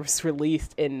movie was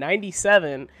released in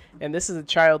 '97, and this is a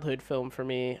childhood film for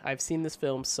me. I've seen this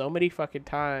film so many fucking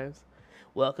times.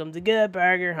 Welcome to Good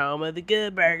Burger, home of the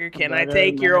Good Burger. Can I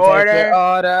take your order?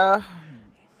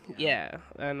 Yeah,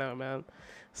 I know, man.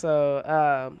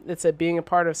 So it said, being a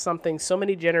part of something so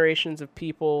many generations of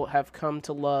people have come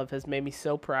to love has made me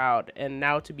so proud, and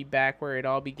now to be back where it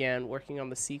all began, working on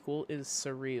the sequel, is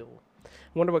surreal. I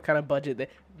wonder what kind of budget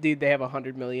they have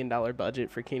 $100 million budget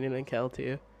for Keenan and Kel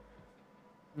too.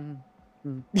 No.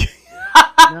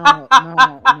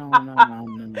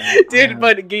 Dude,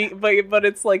 but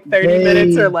it's like 30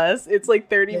 minutes or less. It's like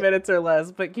 30 minutes or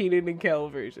less, but Keenan and Kel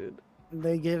version.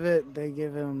 They give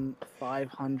him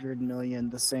 $500 million,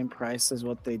 the same price as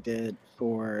what they did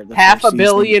for the $500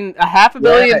 million,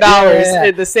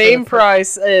 the same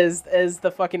price as the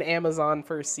fucking Amazon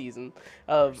first season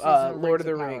of Lord of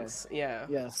the Rings. Yeah.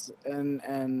 Yes,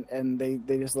 and they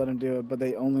just let him do it, but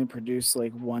they only produce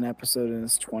like one episode and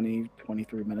it's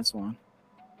 23 minutes long.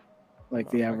 Like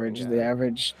the average,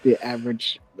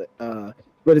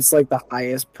 but it's like the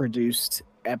highest produced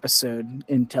episode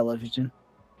in television.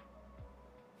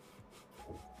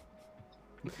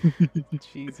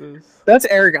 Jesus. That's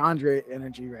Eric Andre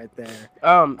energy right there.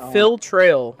 Phil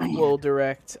Trail will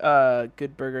direct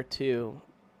Good Burger 2.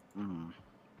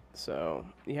 So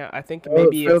yeah, I think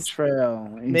maybe Phil it's Trail.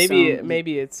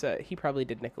 Maybe it's he probably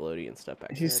did Nickelodeon stuff back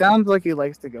then. He sounds like he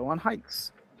likes to go on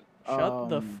hikes. Shut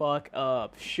the fuck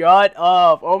up. Shut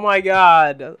up. Oh my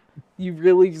god. You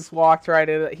really just walked right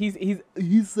in it. He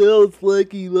sounds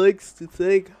like he likes to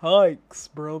take hikes,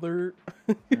 brother.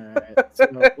 Alright. So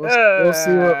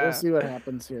we'll see what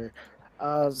happens here.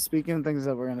 Speaking of things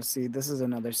that we're gonna see, this is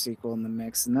another sequel in the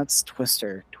mix, and that's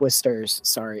Twisters.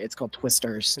 Sorry, it's called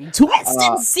Twisters.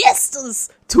 Twisted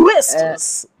Sisters!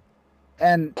 Twisters!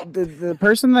 And the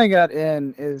person they got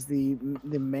in is the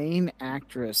main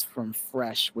actress from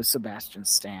Fresh with Sebastian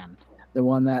Stan. The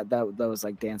one that was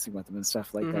like dancing with him and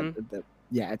stuff like that.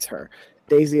 Yeah, it's her.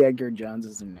 Daisy Edgar Jones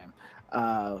is her name.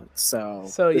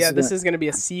 This is going to be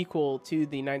a sequel to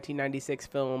the 1996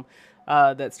 film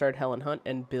that starred Helen Hunt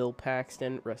and Bill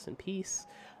Paxton. Rest in peace.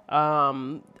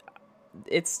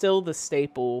 It's still the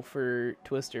staple for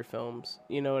Twister films.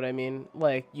 You know what I mean?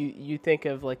 Like you think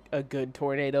of like a good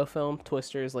tornado film,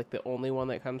 Twister is like the only one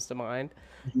that comes to mind.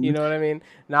 You know what I mean?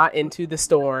 Not Into the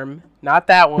Storm, not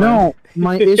that one. No,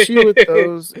 my issue with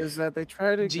those is that they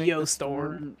try to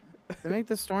Geostorm. They make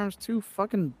the storms too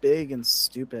fucking big and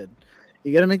stupid.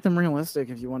 You got to make them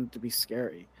realistic if you want it to be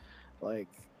scary. Like,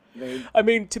 I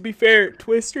mean, to be fair,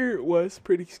 Twister was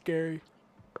pretty scary.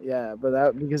 Yeah, but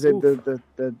that because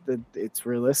it's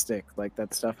realistic. Like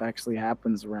that stuff actually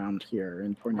happens around here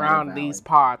in Tornado Valley. These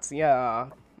parts, yeah.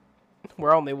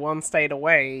 We're only one state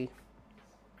away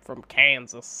from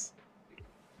Kansas.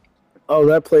 Oh,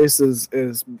 that place is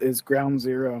ground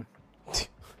zero.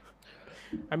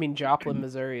 I mean, Joplin,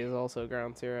 Missouri is also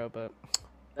ground zero, but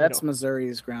that's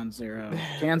Missouri's ground zero.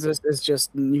 Kansas is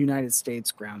just United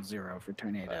States ground zero for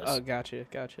tornadoes. Oh, gotcha.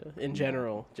 In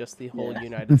general, just the whole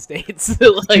United States.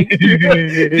 Like,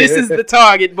 this is the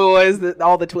target, boys. That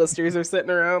all the Twisters are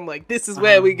sitting around. Like, this is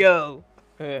where we go.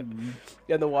 And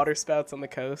the water spouts on the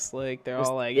coast, like they're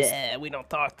all like, "Yeah, we don't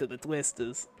talk to the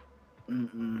Twisters."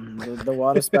 The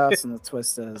water spouts and the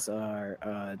Twisters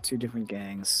are two different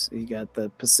gangs. You got the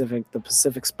Pacific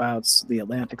spouts, the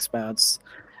Atlantic spouts,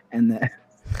 and the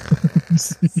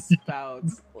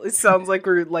spouts. It sounds like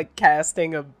we're like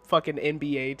casting a fucking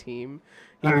NBA team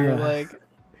here. Like,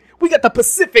 we got the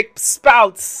Pacific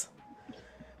spouts,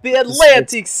 the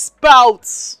Atlantic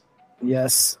spouts.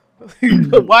 Yes.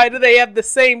 Why do they have the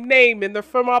same name and they're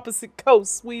from opposite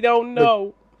coasts? We don't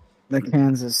know. The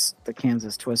Kansas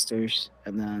Twisters,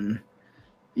 and then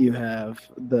you have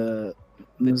the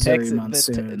Missouri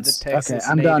Monsoons. The Texas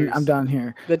okay, I'm done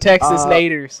here. The Texas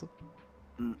Naders.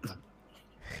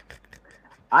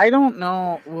 I don't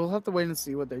know. We'll have to wait and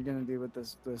see what they're gonna do with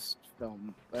this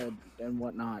film and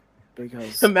whatnot.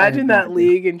 because I have Imagine no that idea.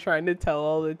 league and trying to tell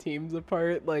all the teams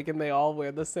apart, like, and they all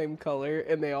wear the same color,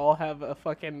 and they all have a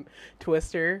fucking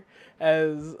twister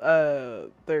as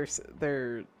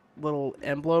their little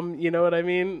emblem. You know what I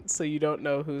mean? So you don't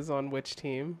know who's on which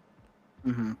team.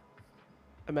 Mm-hmm.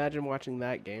 Imagine watching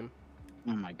that game,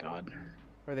 Oh my god.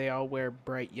 where they all wear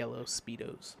bright yellow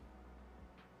speedos.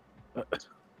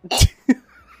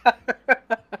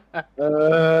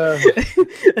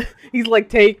 He's like,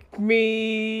 take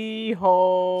me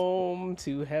home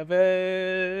to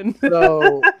heaven.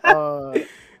 So,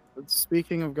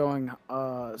 speaking of going,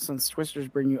 since twisters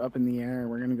bring you up in the air,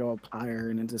 we're gonna go up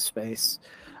higher and into space.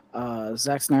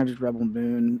 Zack Snyder's Rebel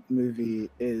Moon movie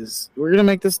we're gonna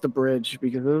make this the bridge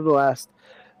because this is the last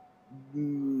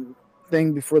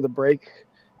thing before the break.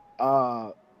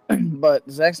 But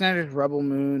Zack Snyder's Rebel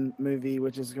Moon movie,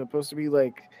 which is supposed to be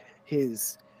like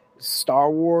his Star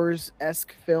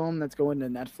Wars-esque film that's going to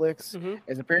Netflix,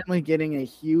 is apparently getting a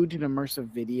huge and immersive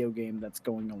video game that's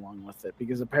going along with it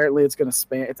because apparently it's going to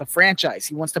span. It's a franchise.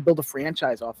 He wants to build a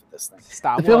franchise off of this thing.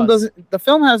 The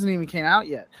film hasn't even came out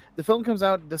yet. The film comes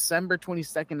out December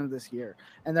 22nd of this year,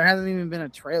 and there hasn't even been a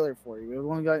trailer for it. We've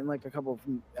only gotten like a couple of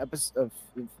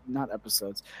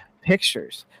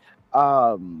pictures.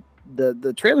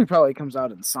 The trailer probably comes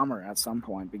out in summer at some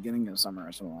point, beginning of summer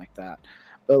or something like that.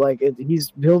 But like he's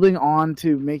building on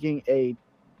to making a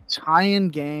tie-in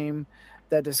game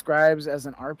that describes as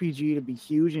an RPG to be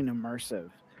huge and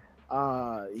immersive.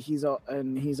 He's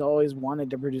always wanted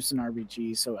to produce an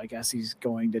RPG, so I guess he's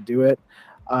going to do it.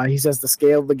 He says the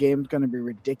scale of the game is going to be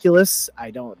ridiculous.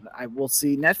 I will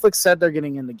see. Netflix said they're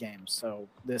getting in the game, so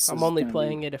I'm only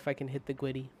playing it if I can hit the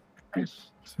Gwitty.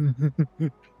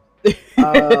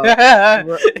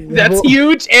 That's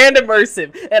huge and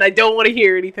immersive, and I don't want to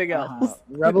hear anything else.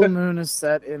 Rebel Moon is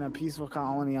set in a peaceful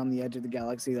colony on the edge of the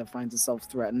galaxy that finds itself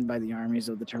threatened by the armies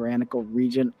of the tyrannical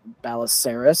regent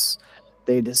Balisarius.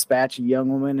 They dispatch a young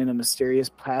woman in a mysterious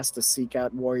past to seek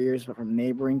out warriors from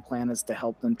neighboring planets to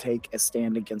help them take a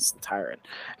stand against the tyrant,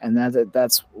 and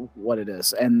that's what it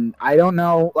is. And I don't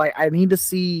know, like I need to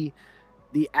see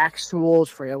the actual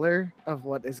trailer of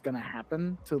what is going to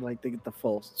happen to like to get the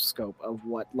full scope of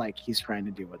what like he's trying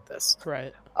to do with this.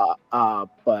 Right.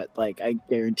 But like I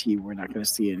guarantee we're not going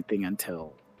to see anything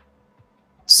until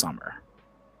summer.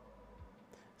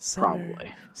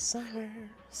 Probably. Summer.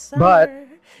 But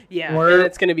yeah, and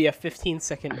it's going to be a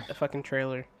 15-second fucking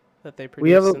trailer that they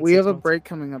produced. We have a break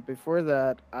coming up. Before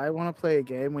that, I want to play a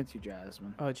game with you,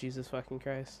 Jasmine. Oh, Jesus fucking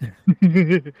Christ.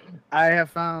 I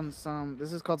have found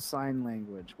this is called sign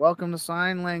language. Welcome to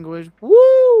sign language.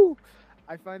 Woo!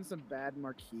 I find some bad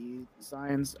marquee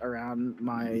signs around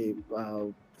my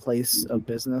place of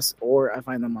business, or I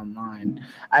find them online.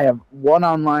 I have one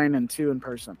online and two in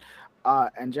person.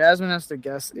 And Jasmine has to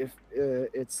guess if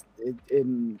it's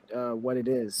in what it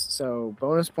is. So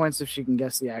bonus points if she can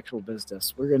guess the actual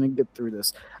business. We're going to get through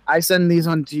this. I send these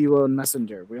on to you on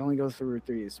Messenger. We only go through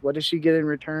these. What does she get in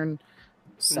return?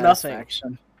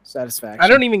 Satisfaction. Satisfaction. I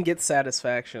don't even get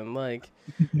satisfaction. Like,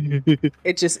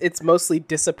 it's mostly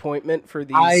disappointment for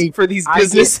these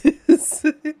businesses.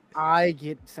 I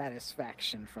get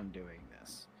satisfaction from doing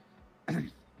this.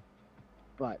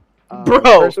 But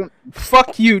bro,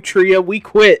 fuck you, Tria. We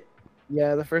quit.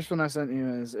 Yeah, the first one I sent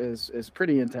you is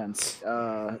pretty intense.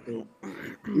 You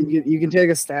can take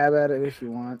a stab at it if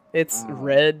you want. It's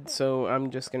red, so I'm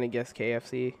just gonna guess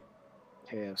KFC.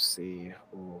 KFC.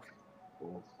 Ooh.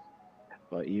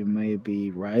 But you may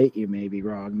be right. You may be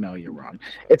wrong. No, you're wrong.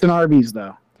 It's an Arby's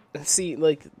though. See,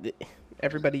 like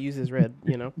everybody uses red,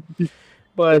 you know.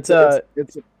 But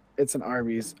it's an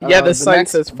Arby's. Yeah, the sign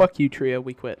says "Fuck you, Tria.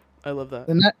 We quit." I love that.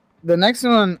 The next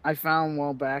one I found a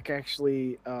while back,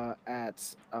 actually,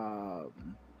 at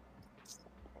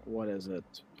what is it?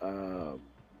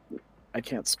 I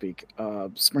can't speak.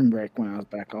 Spring break when I was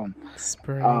back home.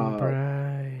 Spring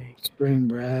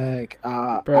break.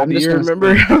 Bro, do you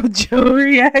remember how Joe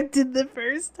reacted the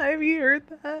first time he heard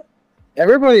that?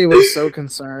 Everybody was so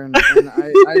concerned, and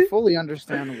I fully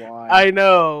understand why. I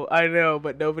know,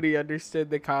 but nobody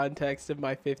understood the context of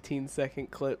my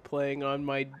 15-second clip playing on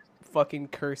my fucking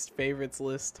cursed favorites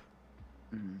list.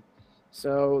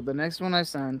 So the next one I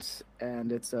sent,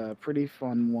 and it's a pretty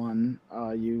fun one.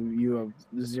 You have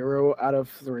 0 out of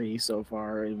 3 so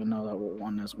far, even though that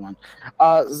one is 1.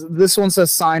 This one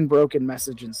says "sign broken,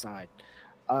 message inside."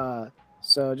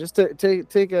 So just to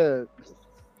take a.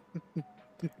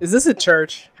 Is this a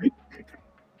church?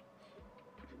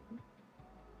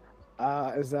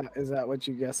 Is that what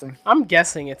you're guessing? I'm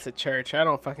guessing it's a church. I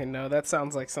don't fucking know. That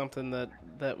sounds like something that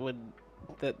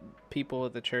people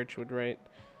at the church would write.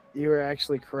 You were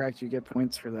actually correct. You get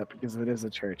points for that because it is a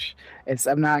church.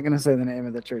 I'm not gonna say the name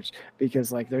of the church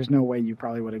because like there's no way you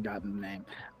probably would have gotten the name.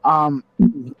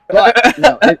 But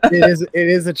no, it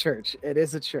is a church. It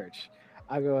is a church.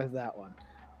 I'll go with that one.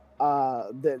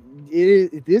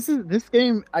 This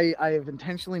game I have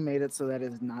intentionally made it so that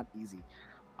it is not easy.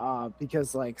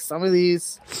 Because like some of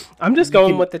these, I'm just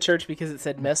going with the church because it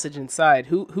said message inside.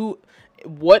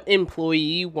 What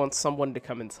employee wants someone to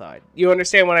come inside? You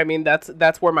understand what I mean?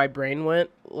 That's where my brain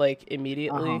went like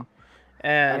immediately,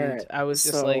 and right, I was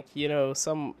just like,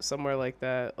 somewhere like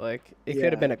that. Like it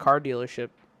could have been a car dealership.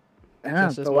 Yeah,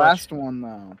 the last one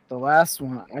though. The last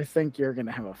one, I think you're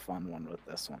gonna have a fun one with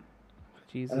this one.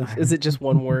 Jesus, is it just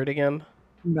one word again?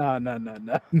 No.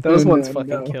 Those ones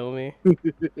fucking kill me.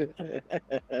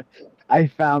 I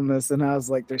found this and I was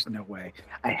like, "There's no way."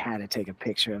 I had to take a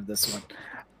picture of this one.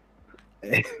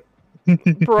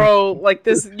 Bro, like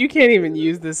this, you can't even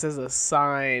use this as a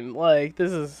sign. Like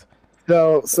this is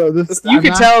so this. You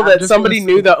could tell that somebody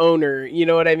knew the owner. You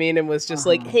know what I mean? And was just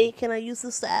like, "Hey, can I use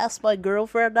this to ask my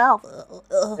girlfriend out?"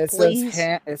 Please.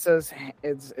 It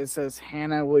says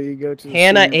Hannah. Will you go to the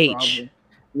Hannah H? Problem?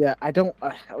 Yeah, I don't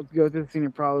go to the senior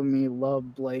problem. Me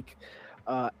love Blake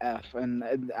F, and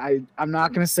I'm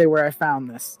not gonna say where I found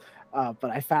this, but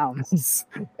I found this.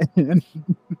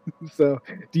 So,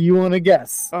 do you want to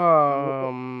guess?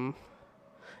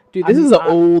 Dude, this is an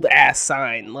old ass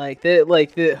sign. Like the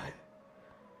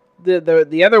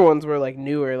other ones were like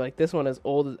newer. Like this one is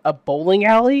old. A bowling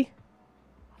alley.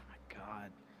 Oh my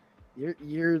god,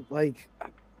 you're like.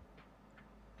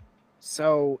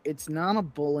 So it's not a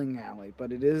bowling alley,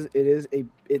 but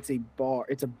it's a bar.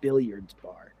 It's a billiards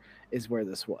bar, is where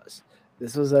this was.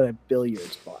 This was at a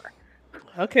billiards bar.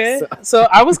 Okay, so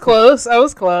I was close.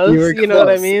 You know what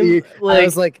I mean? I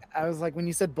was like when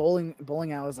you said bowling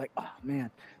alley, I was like, oh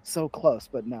man, so close,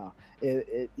 but no.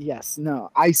 Yes, no.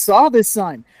 I saw this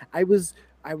sign. I was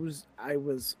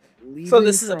leaving. So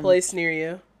this is a place near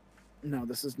you? No,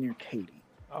 this is near Katie.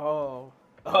 Oh.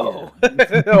 Yeah.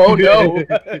 Oh no.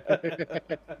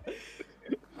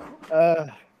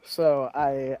 So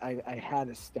I had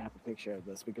to snap a picture of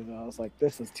this because I was like,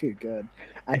 this is too good.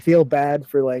 I feel bad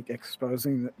for like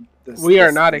exposing this. We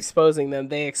are not exposing them.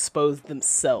 They exposed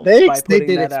themselves by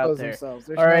putting that out there.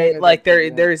 All right, like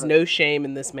there is no shame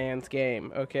in this man's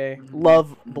game. Okay,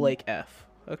 love Blake F.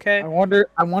 Okay. I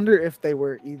wonder if they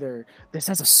were either. This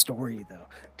has a story though.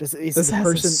 This has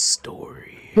a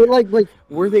story. But like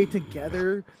were they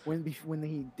together when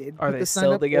he did? Are they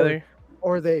still together?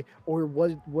 Or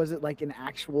was it like an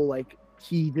actual like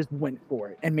he just went for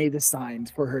it and made the signs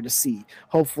for her to see?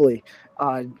 Hopefully,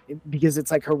 because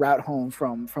it's like her route home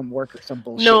from work or some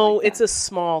bullshit. No, like it's a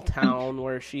small town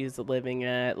where she's living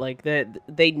at. Like that,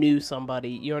 they knew somebody.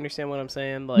 You understand what I'm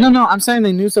saying? Like, no, I'm saying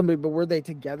they knew somebody, but were they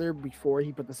together before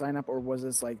he put the sign up, or was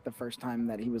this like the first time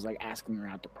that he was like asking her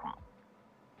out to prom?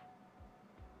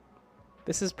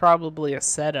 This is probably a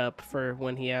setup for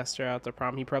when he asked her out to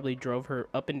prom. He probably drove her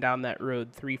up and down that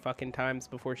road 3 fucking times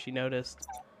before she noticed.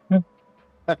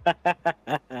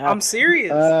 I'm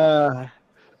serious.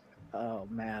 Oh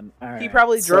man. All right. He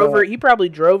probably drove her. He probably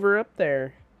drove her up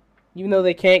there, even though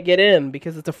they can't get in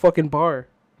because it's a fucking bar.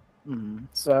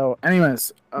 So,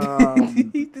 anyways,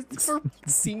 it's for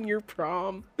senior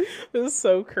prom. This is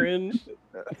so cringe.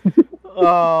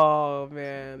 Oh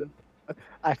man.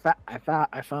 I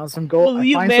found some gold. Will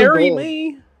you marry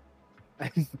me?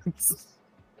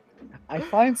 I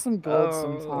find some gold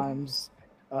sometimes.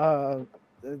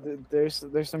 There's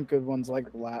some good ones like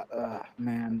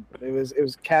man. It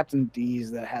was Captain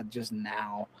D's that had just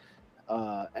now.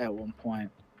 At one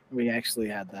point, we actually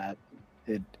had that.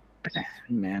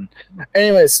 Man.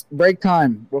 Anyways, break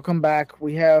time. We'll come back.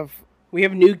 We have a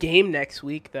new game next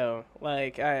week, though.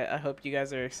 Like, I hope you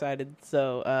guys are excited.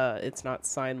 So, it's not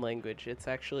sign language. It's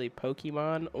actually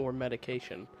Pokemon or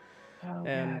medication. Oh,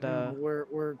 and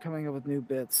we're coming up with new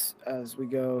bits as we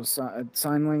go.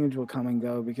 Sign language will come and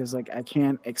go because, like, I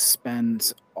can't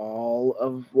expend all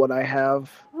of what I have.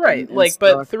 Right,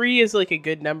 but 3 is, like, a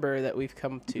good number that we've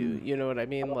come to. You know what I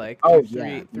mean? Like,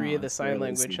 three of the sign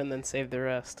language and then save the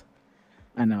rest.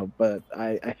 I know, but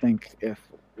I think if...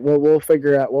 We'll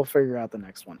figure out the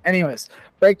next one. Anyways,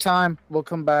 break time. We'll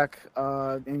come back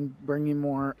and bring you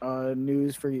more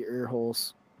news for your ear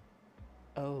holes.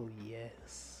 Oh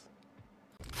yes.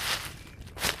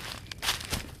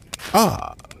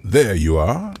 Ah, there you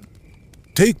are.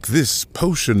 Take this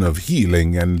potion of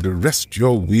healing and rest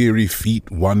your weary feet,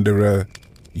 wanderer.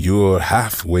 You're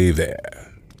halfway there.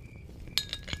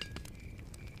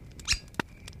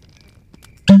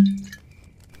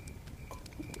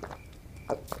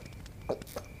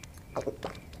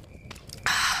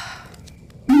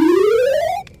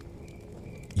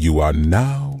 You are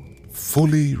now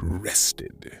fully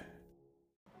rested.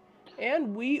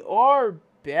 And we are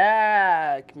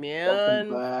back,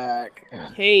 man. Welcome back.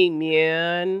 Hey,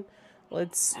 man.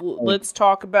 Let's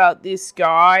talk about this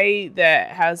guy that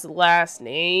has a last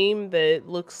name that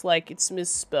looks like it's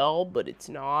misspelled, but it's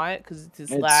not because it's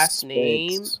his last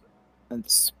name.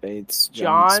 It's Spates.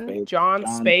 John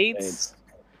Spates.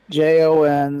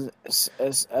 JONSPAIHTS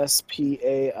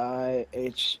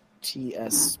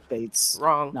Spates.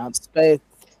 Wrong. Not Spates.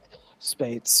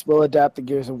 Spates will adapt the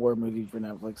Gears of War movie for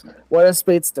Netflix. What has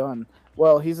Spates done?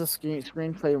 Well, he's a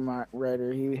screenplay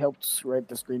writer. He helped write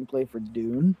the screenplay for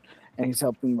Dune, and he's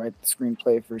helping write the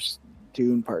screenplay for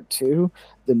Dune Part 2,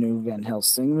 the new Van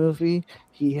Helsing movie.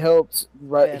 He helped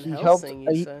write.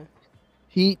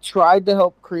 He tried to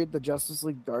help create the Justice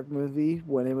League Dark movie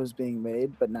when it was being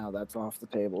made, but now that's off the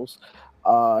tables.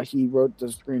 He wrote the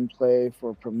screenplay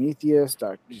for Prometheus,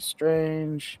 Doctor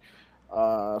Strange,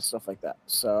 stuff like that.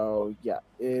 So yeah,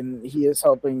 and he is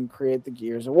helping create the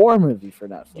Gears of War movie for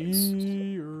Netflix.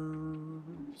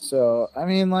 So I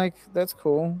mean, like, that's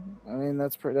cool. I mean,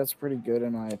 that's pretty good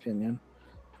in my opinion.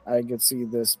 I could see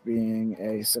this being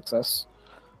a success.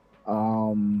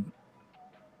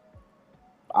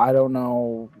 I don't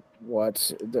know what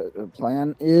the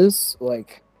plan is,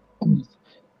 like,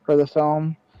 for the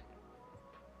film.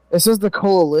 It says the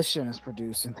Coalition is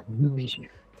producing the movie.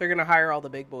 They're gonna hire all the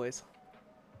big boys.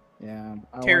 Yeah.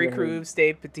 Terry Crews,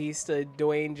 Dave Bautista,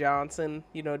 Dwayne Johnson.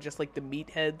 You know, just like the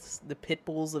meatheads, the pit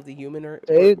bulls of the human world.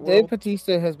 Dave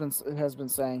Bautista has been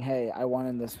saying, "Hey, I want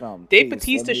in this film." Dave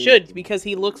Bautista should, because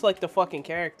he looks like the fucking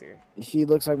character. He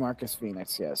looks like Marcus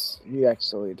Phoenix. Yes, he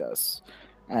actually does,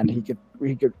 and he could.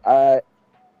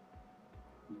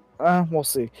 We'll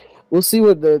see. We'll see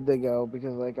what they go,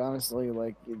 because, like, honestly,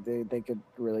 like, they could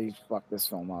really fuck this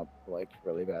film up, like,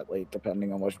 really badly,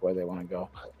 depending on which way they want to go.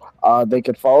 They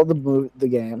could follow the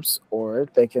games, or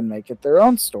they can make it their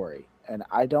own story. And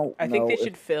I think they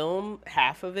should film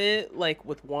half of it, like,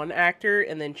 with one actor,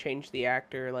 and then change the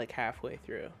actor, like, halfway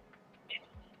through.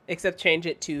 Except change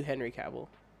it to Henry Cavill.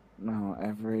 No,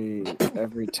 every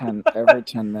 10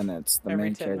 minutes, the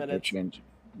main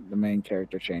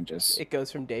character changes. It goes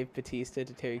from Dave Bautista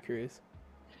to Terry Crews.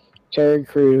 Terry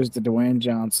Crews to Dwayne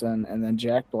Johnson, and then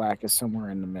Jack Black is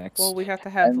somewhere in the mix. Well, we have to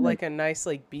have, like, a nice,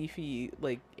 like, beefy,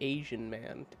 like, Asian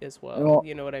man as well.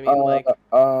 You know what I mean? Like,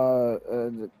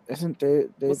 isn't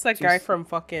Dave what's that guy from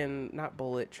fucking, not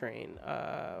Bullet Train,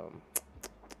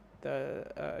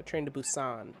 the Train to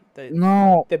Busan?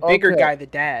 The bigger guy, the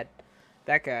dad.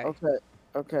 That guy.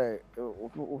 Okay.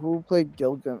 Who played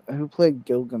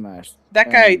Gilgamesh?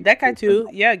 That guy too.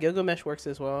 Yeah, Gilgamesh works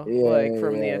as well. Yeah,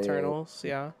 from the Eternals.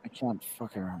 Yeah. I can't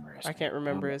fucking remember his name. I can't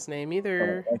remember his name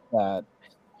either. Like that.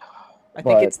 I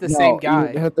think it's the same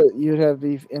guy. You'd have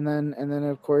beef, and then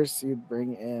of course you'd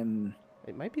bring in.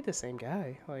 It might be the same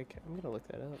guy. Like, I'm gonna look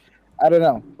that up. I don't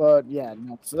know, but yeah,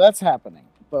 no, so that's happening.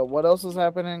 But what else is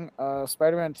happening?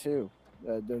 Spider-Man 2,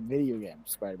 the video game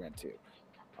Spider-Man 2.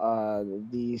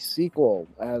 The sequel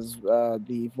as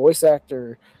the voice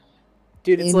actor.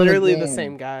 Dude, it's literally the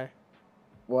same guy.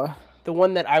 What? The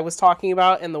one that I was talking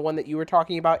about and the one that you were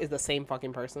talking about is the same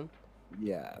fucking person.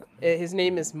 Yeah. His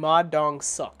name is Ma Dong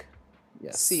Suk.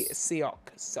 Yes. Seok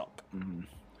Suk. Mm-hmm.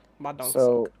 Ma Dong Suk.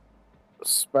 So,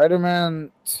 Spider-Man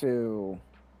 2.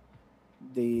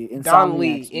 Don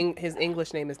Lee. His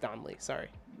English name is Don Lee. Sorry.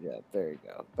 Yeah, there you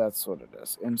go. That's what it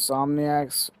is.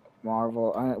 Insomniacs.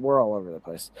 Marvel, we're all over the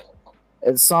place.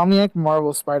 Insomniac,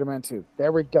 Marvel, Spider-Man 2.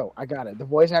 There we go. I got it. The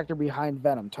voice actor behind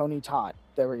Venom, Tony Todd.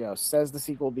 There we go. Says the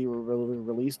sequel will be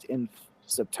released in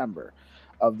September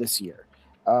of this year.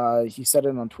 He said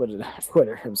it on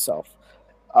Twitter himself.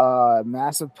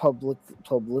 Massive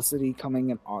publicity coming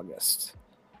in August.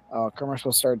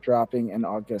 Commercials start dropping in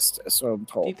August, so I'm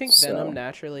told. Do you think Venom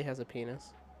naturally has a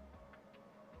penis?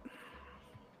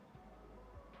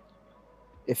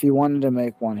 If he wanted to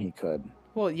make one, he could.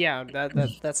 Well, yeah,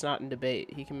 that's not in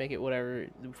debate. He can make it whatever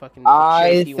fucking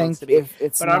shape he wants to be.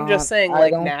 But I'm just saying,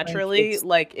 like, naturally,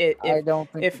 like, if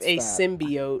a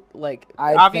symbiote, like,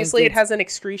 obviously it has an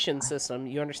excretion system.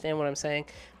 You understand what I'm saying?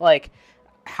 Like,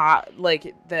 how,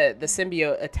 like, the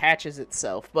symbiote attaches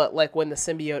itself, but, like, when the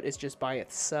symbiote is just by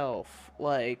itself,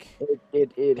 like,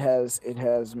 it has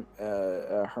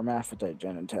hermaphrodite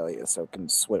genitalia, so it can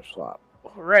switch flop.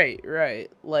 Right.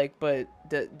 Like, but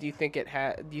do you think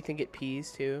it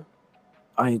pees too?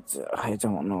 I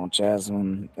don't know,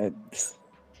 Jasmine. Am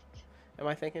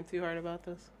I thinking too hard about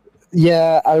this?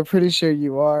 Yeah, I'm pretty sure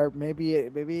you are. Maybe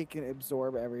it can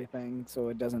absorb everything, so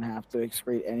it doesn't have to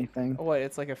excrete anything. What?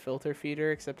 It's like a filter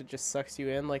feeder, except it just sucks you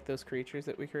in, like those creatures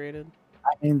that we created.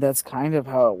 I mean, that's kind of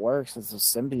how it works. It's a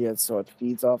symbiote, so it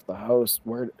feeds off the host.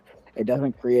 Where it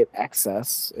doesn't create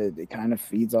excess, it kind of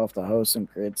feeds off the host and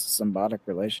creates a symbiotic I'm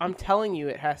relationship. telling you,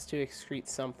 it has to excrete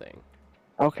something.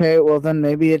 Okay, well then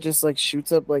maybe it just like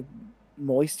shoots up like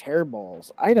moist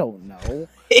hairballs. I don't know.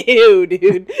 Ew,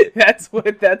 dude. That's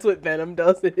what Venom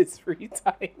does in his free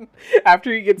time.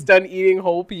 After he gets done eating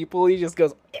whole people, he just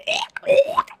goes like,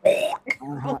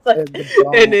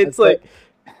 The and bone. it's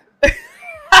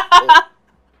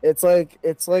like It's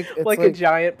like a like.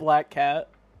 giant black cat.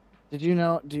 Did you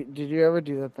know? Did you ever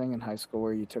do that thing in high school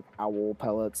where you took owl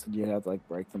pellets and you had to like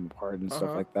break them apart and stuff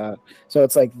Uh-huh. like that? So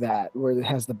it's like that where it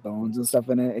has the bones and stuff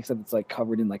in it, except it's like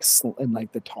covered in like in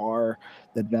like the tar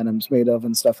that Venom's made of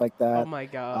and stuff like Oh that. my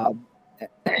god. Um,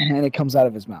 and it comes out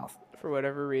of his mouth. For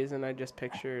whatever reason, I just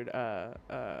pictured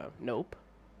Nope.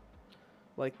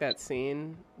 Like that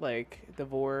scene, like the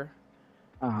vor,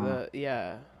 Uh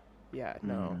yeah,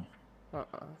 no. huh.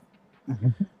 Uh-uh.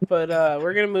 But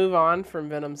we're gonna move on from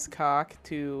Venom's cock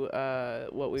to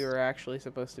what we were actually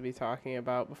supposed to be talking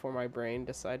about before my brain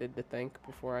decided to think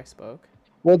before I spoke.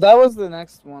 Well, that was the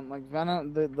next one. Like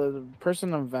Venom, the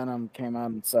person of Venom came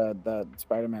out and said that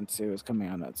Spider-Man 2 is coming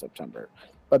out in September,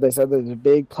 but they said there's a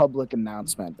big public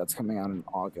announcement that's coming out in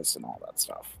August and all that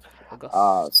stuff.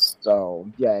 August. So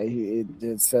yeah,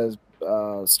 it says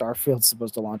Starfield's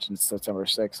supposed to launch in September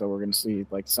 6th, so we're gonna see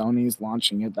like Sony's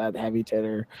launching it, that heavy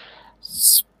hitter.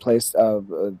 Place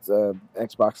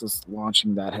Xbox is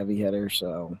launching that heavy hitter,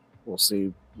 so we'll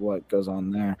see what goes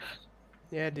on there.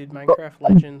 Yeah, dude, But Minecraft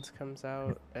Legends comes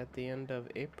out at the end of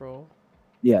April.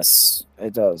 yes,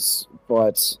 it does.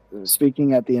 But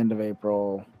speaking at the end of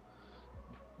April,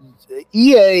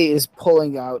 EA is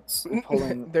pulling out,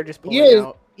 pulling. They're just EA pulling is,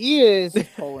 out. EA is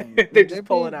just pulling. They're just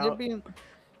pulling out.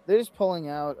 They're just pulling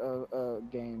out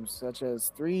games such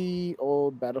as 3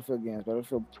 old Battlefield games: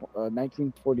 Battlefield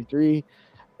 1943,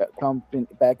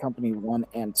 Bad Company 1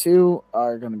 and 2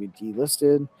 are going to be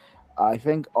delisted. I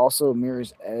think also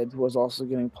Mirror's Edge was also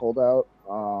getting pulled out.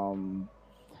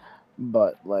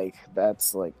 But like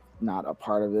that's like not a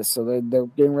part of this. So they're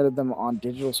getting rid of them on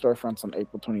digital storefronts on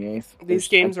April 28th. These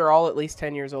games are all at least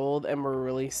 10 years old and were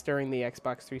released during the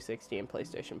Xbox 360 and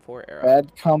PlayStation 4 era.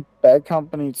 Bad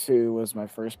Company 2 was my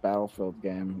first Battlefield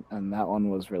game, and that one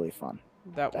was really fun.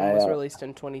 That one was released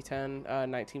in 2010,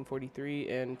 1943,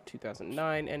 and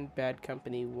 2009, and Bad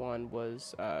Company 1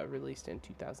 was released in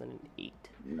 2008.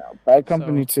 No, Bad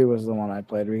Company 2 was the one I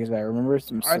played because I remember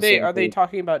some. Are they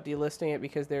talking about delisting it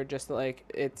because they're just like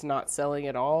it's not selling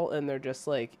at all and they're just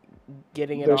like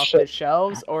getting it off the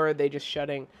shelves, or are they just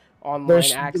shutting online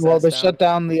access? Well, they shut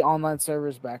down the online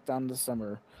servers back down this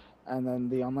summer, and then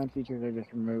the online features are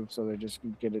just removed. So they just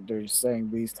get it. They're just saying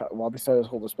while these titles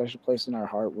hold a special place in our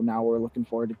heart, now we're looking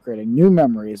forward to creating new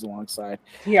memories alongside.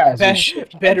 Yeah,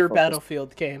 better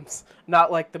Battlefield games,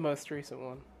 not like the most recent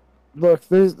one. Look,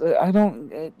 it's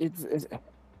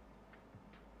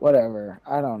whatever.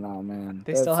 I don't know, man.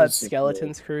 They still had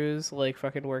Skeletons crews like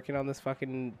fucking working on this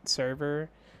fucking server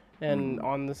and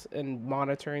on this and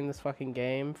monitoring this fucking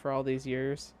game for all these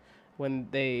years when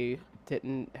they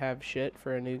didn't have shit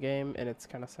for a new game, and it's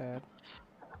kind of sad.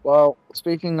 Well,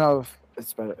 speaking of,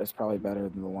 it's probably better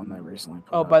than the one they recently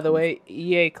put out. By the way,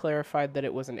 EA clarified that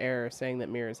it was an error, saying that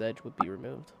Mirror's Edge would be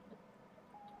removed.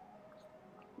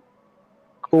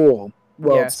 Cool.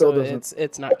 Well, yeah, so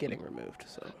it's not getting removed.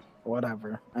 So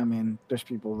whatever. I mean, there's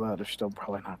people that are still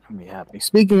probably not going to be happy.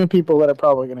 Speaking of people that are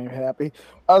probably going to be happy,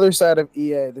 other side of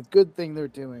EA, the good thing they're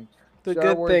doing. The Star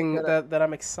good Wars thing that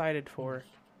I'm excited for.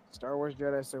 Star Wars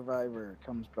Jedi Survivor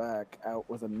comes back out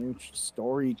with a new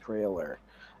story trailer,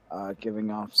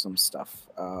 giving off some stuff,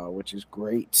 which is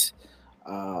great.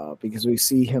 Because we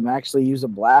see him actually use a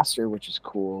blaster, which is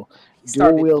cool.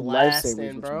 Dual wield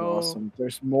lightsabers, which is awesome.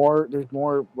 There's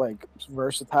more like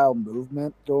versatile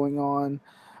movement going on,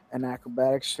 and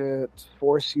acrobatic shit,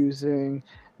 force using,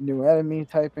 new enemy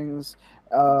typings.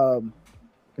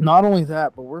 Not only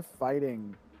that, but we're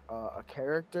fighting a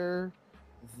character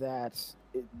that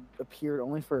it appeared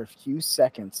only for a few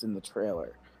seconds in the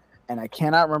trailer, and I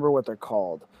cannot remember what they're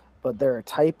called. But they're a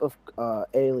type of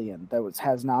alien that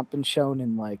has not been shown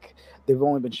in they've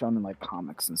only been shown in like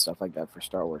comics and stuff like that for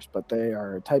Star Wars. But they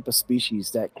are a type of species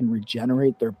that can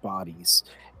regenerate their bodies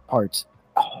parts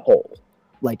whole,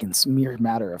 like in mere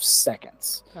matter of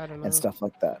seconds. I don't know. And stuff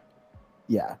like that.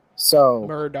 Yeah. So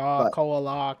Murdoch,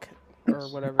 Koalok, or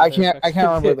whatever. I can't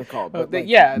remember what they're called. But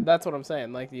that's what I'm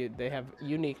saying. Like they have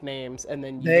unique names, and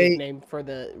then unique name for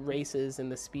the races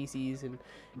and the species, and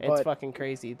it's fucking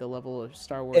crazy the level of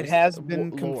Star Wars. It has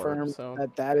been confirmed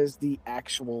that is the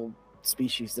actual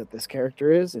species that this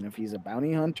character is, and if he's a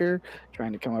bounty hunter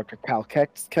trying to come after Cal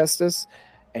Kestis,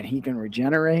 and he can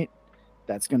regenerate,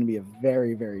 that's going to be a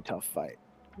very, very tough fight.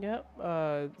 Yep.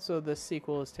 So the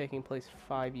sequel is taking place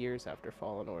 5 years after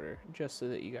Fallen Order, just so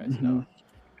that you guys know.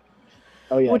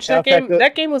 Oh yeah, Which that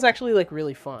game was actually like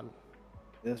really fun.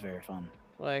 It was very fun.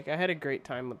 Like, I had a great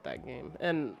time with that game.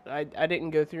 And I didn't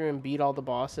go through and beat all the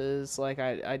bosses. Like,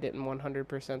 I didn't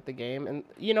 100% the game. And,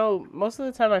 you know, most of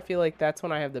the time I feel like that's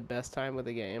when I have the best time with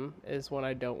a game, is when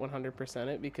I don't 100%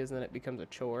 it, because then it becomes a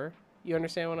chore. You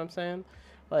understand what I'm saying?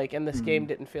 Like, and this game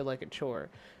didn't feel like a chore.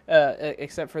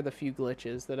 Except for the few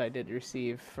glitches that I did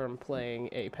receive from playing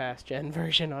a past-gen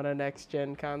version on a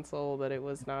next-gen console that it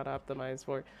was not optimized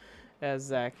for, as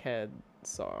Zach had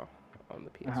saw on the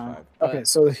PS5. Okay,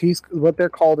 so what they're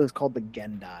called is called the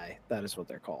Gendai. That is what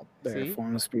they're called. They're a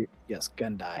form of speed. Yes,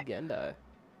 Gendai.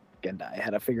 Gendai. I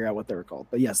had to figure out what they were called,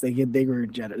 but yes, they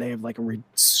regenerate. They have like a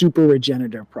super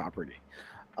regenerative property,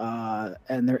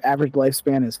 and their average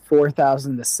lifespan is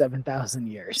 4,000 to 7,000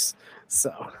 years.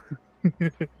 So,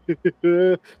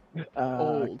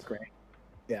 old. Great.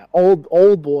 Yeah,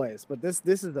 old boys. But this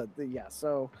is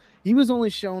So he was only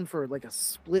shown for like a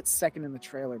split second in the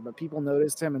trailer, but people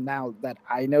noticed him, and now that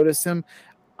I noticed him,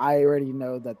 I already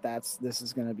know that this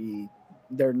is going to be.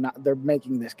 They're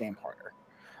making this game harder.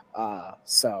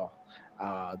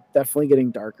 Definitely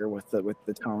getting darker with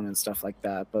the tone and stuff like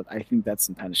that. But I think that's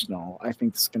intentional. I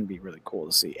think this is going to be really cool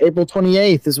to see. April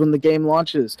 28th is when the game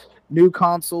launches. New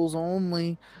consoles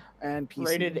only, and PC.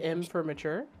 Rated M for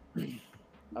mature.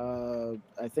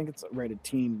 I think it's rated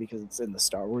teen because it's in the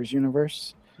Star Wars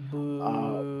universe.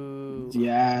 Boo.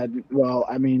 Yeah, well,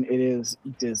 I mean, it is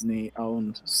Disney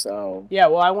owned, so. Yeah,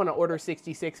 well, I want to Order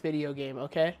 66 video game,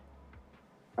 okay?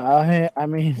 I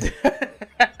mean,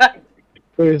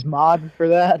 there's mod for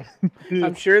that.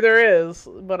 I'm sure there is,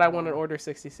 but I want an Order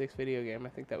 66 video game. I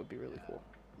think that would be really cool.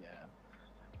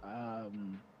 Yeah.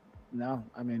 No,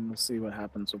 I mean, we'll see what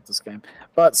happens with this game.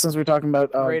 But since we're talking about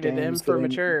rated M for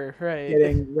mature, right?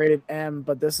 Getting rated M,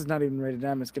 but this is not even rated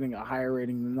M. It's getting a higher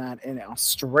rating than that. In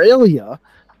Australia,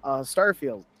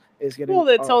 Starfield is getting. Well,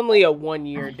 it's only a 1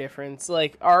 year difference.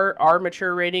 Like our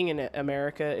mature rating in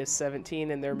America is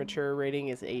 17, and their mature rating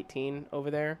is 18 over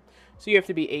there. So you have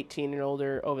to be 18 and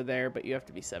older over there, but you have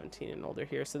to be 17 and older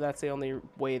here. So that's the only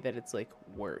way that it's like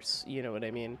worse. You know what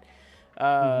I mean?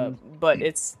 But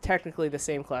it's technically the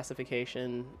same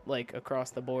classification like across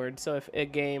the board. So if a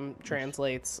game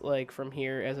translates like from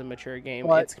here as a mature game,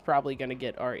 it's probably going to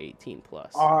get R18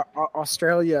 plus.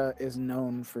 Australia is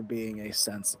known for being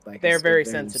they're very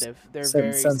sensitive. They're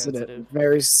very sensitive,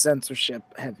 very censorship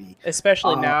heavy.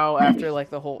 Especially now after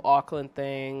like the whole Auckland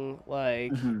thing,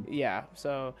 like yeah.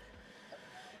 So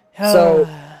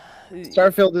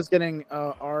Starfield is getting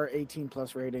R18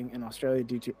 plus rating in Australia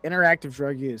due to interactive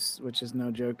drug use, which is no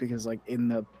joke because like in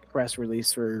the press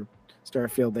release for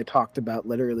Starfield, they talked about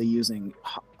literally using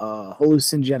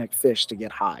hallucinogenic fish to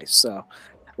get high. So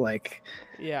like,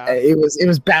 yeah, it was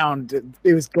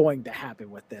going to happen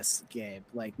with this game,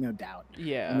 like no doubt.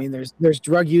 Yeah, I mean, there's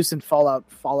drug use in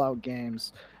Fallout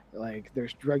games. Like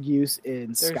there's drug use in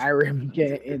Skyrim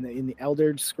in the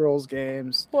Elder Scrolls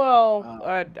games. Well,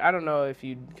 I don't know if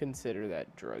you'd consider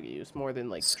that drug use more than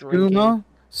like drinking.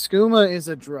 Skooma is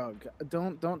a drug.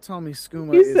 Don't tell me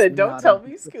skooma. You said don't tell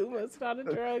me skooma. It's not a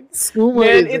drug. Skooma,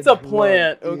 man, it's a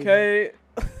plant. Okay.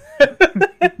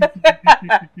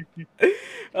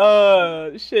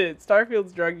 Shit.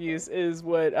 Starfield's drug use is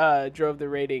what drove the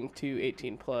rating to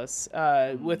 18 plus.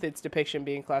 With its depiction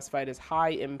being classified as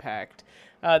high impact.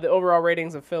 The overall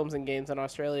ratings of films and games in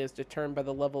Australia is determined by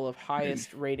the level of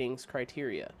highest ratings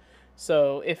criteria.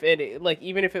 So if it like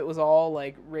even if it was all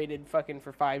like rated fucking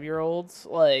for 5-year-olds,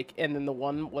 like, and then the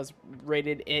one was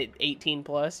rated at 18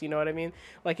 plus, you know what I mean?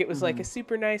 Like it was like a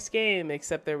super nice game,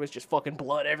 except there was just fucking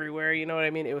blood everywhere, you know what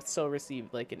I mean? It was still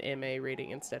received like an MA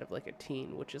rating instead of like a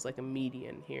teen, which is like a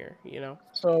median here, you know?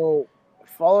 So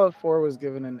Fallout 4 was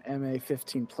given an MA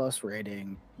 15 plus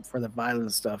rating for the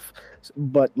violent stuff,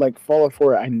 but like Fallout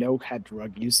 4 I know had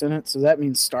drug use in it, so that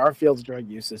means Starfield's drug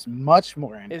use is much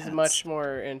more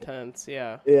intense.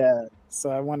 Yeah. Yeah. So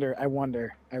I really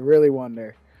wonder. I do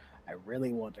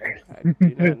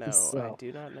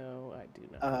not know. I do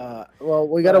not know. Well,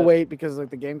 we gotta wait because like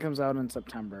the game comes out in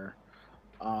September.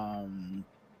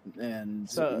 And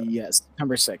yes,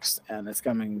 September 6th, and it's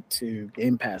coming to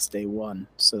Game Pass day 1,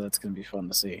 so that's gonna be fun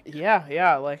to see.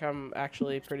 Yeah, like I'm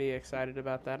actually pretty excited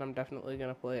about that. I'm definitely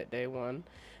gonna play it day 1.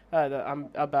 I'm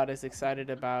about as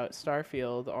excited about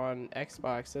Starfield on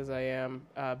Xbox as I am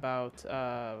about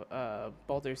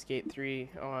Baldur's Gate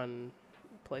 3 on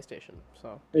PlayStation.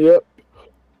 So yep.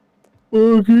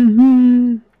 Oh,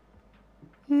 I'm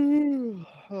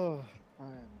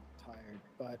tired.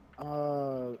 But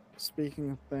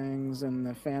speaking of things in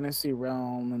the fantasy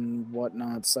realm and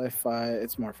whatnot, sci-fi,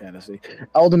 it's more fantasy.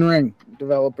 Elden Ring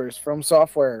developers from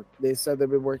Software. They said they've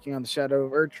been working on the Shadow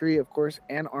of Erdtree, of course,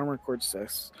 and Armored Core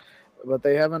 6. But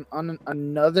they have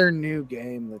another new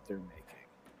game that they're making.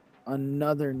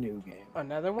 Another new game.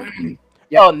 Another one?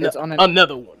 Yep, Oh, no, it's on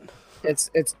another one.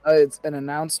 it's an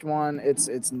announced one.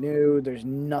 It's new. There's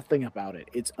nothing about it.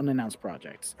 It's unannounced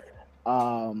projects.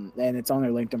 And it's on their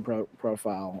LinkedIn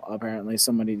profile. Apparently,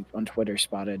 somebody on Twitter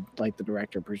spotted like the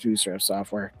director producer of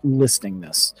Software listing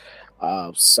this.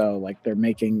 So like they're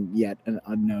making yet an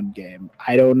unknown game.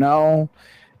 I don't know.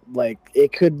 Like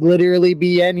it could literally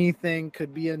be anything.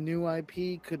 Could be a new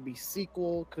IP. Could be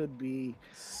sequel. Could be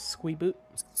Squeeboot.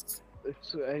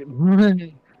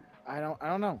 I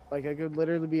don't know. Like it could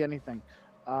literally be anything.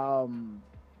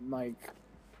 Like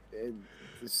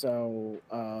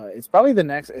it's probably the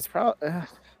next. It's probably.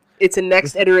 It's a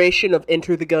next iteration of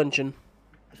Enter the Gungeon.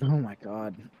 Oh my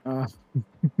god.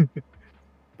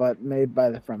 But made by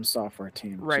the From Software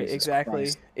team. Right, Jesus exactly.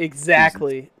 Christ.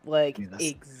 Exactly. Jesus. Like, Jesus.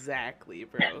 exactly,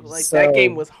 bro. Like, So- that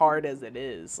game was hard as it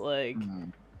is. Like,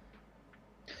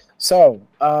 So,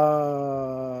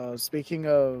 speaking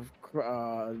of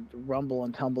rumble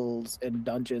and tumbles in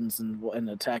dungeons and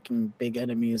attacking big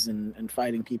enemies and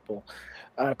fighting people,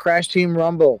 Crash Team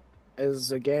Rumble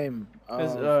is a game.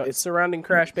 it's surrounding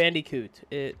Crash Bandicoot.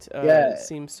 It Yeah.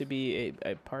 seems to be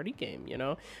a party game, you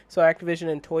know? So Activision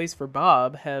and Toys for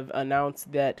Bob have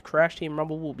announced that Crash Team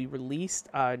Rumble will be released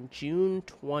on June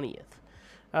 20th.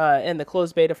 And the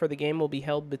closed beta for the game will be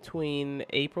held between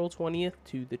April 20th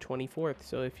to the 24th.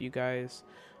 So if you guys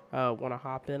want to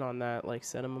hop in on that, like,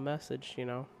 send them a message, you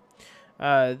know.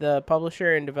 The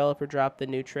publisher and developer dropped the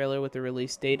new trailer with the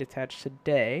release date attached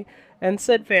today, and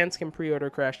said fans can pre-order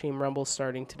Crash Team Rumble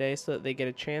starting today so that they get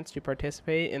a chance to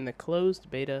participate in the closed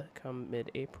beta come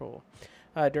mid-April.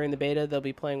 During the beta, they'll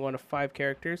be playing one of 5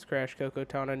 characters: Crash, Coco,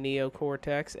 Tana, Neo,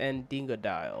 Cortex, and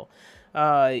Dingodile.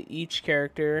 Each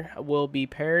character will be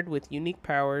paired with unique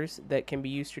powers that can be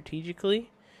used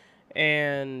strategically,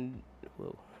 and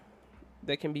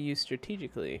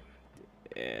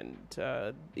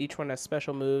each one has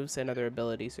special moves and other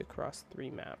abilities across 3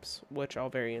 maps, which all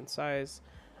vary in size.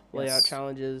 Layout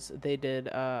challenges. They did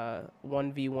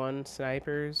 1v1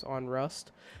 snipers on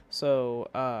Rust, so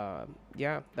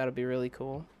yeah, that'll be really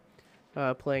cool.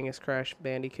 Playing as Crash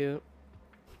Bandicoot.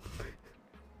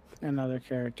 And other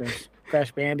characters.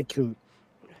 Crash Bandicoot.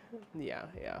 Yeah.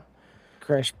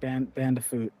 Crash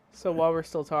Bandicoot. So while we're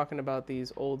still talking about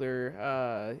these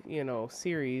older,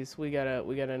 series, we got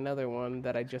another one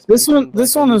that I just This mentioned, one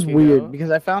like, a is week weird ago.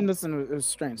 because I found this and it was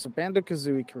strange. So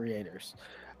Banjo-Kazooie creators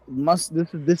this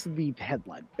is the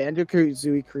headline.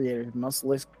 Banjo-Kazooie creators must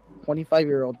list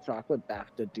 25-year-old chocolate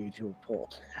BAFTA due to a poll.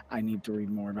 I need to read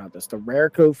more about this. The Rare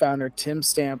co-founder Tim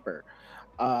Stamper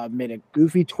made a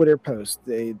goofy Twitter post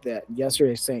that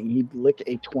yesterday saying he'd lick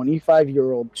a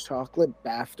 25-year-old chocolate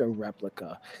BAFTA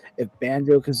replica if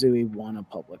Banjo-Kazooie won a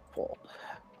public poll.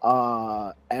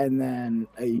 And then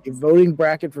a voting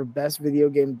bracket for best video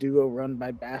game duo run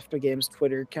by BAFTA Games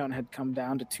Twitter account had come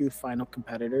down to 2 final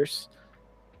competitors,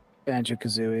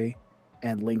 Banjo-Kazooie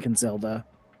and Link and Zelda.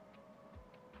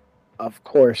 Of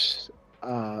course,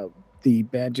 the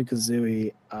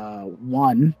Banjo-Kazooie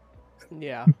won.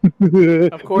 Yeah,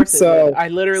 of course it did. I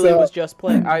literally was just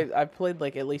playing. I've played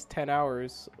like at least 10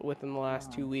 hours within the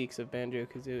last 2 weeks of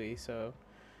Banjo-Kazooie, so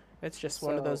it's just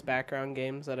one of those background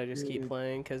games that I just keep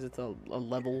playing because it's a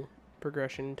level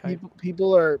progression type.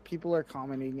 People are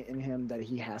commenting in him that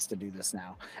he has to do this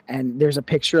now, and there's a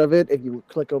picture of it. If you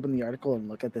click open the article and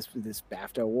look at this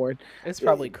BAFTA award, It's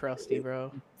probably crusty,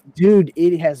 bro. Dude,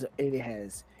 it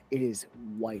is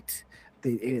white.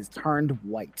 It is turned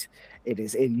white. You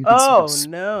can see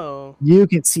no! You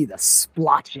can see the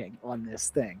splotching on this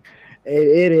thing.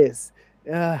 It is.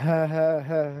 Its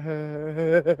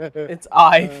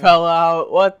eye fell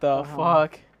out. What the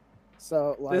fuck?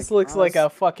 So like, this looks like a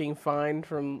fucking find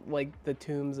from like the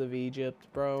tombs of Egypt,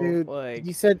 bro. Dude, like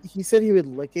he said he would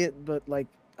lick it, but like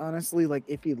honestly, like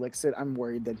if he licks it, I'm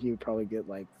worried that he would probably get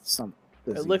like some.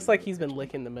 It looks like he's been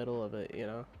licking the middle of it, you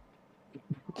know.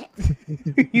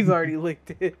 He's already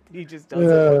licked it. He just does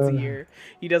it once a year.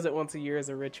 He does it once a year as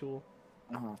a ritual.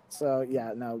 So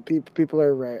yeah, no, people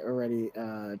are already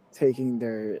taking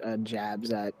their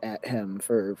jabs at him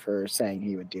for saying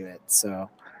he would do it. So,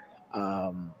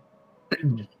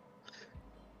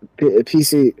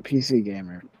 PC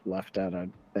gamer left out a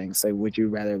thing. Say, would you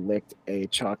rather lick a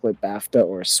chocolate BAFTA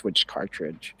or a Switch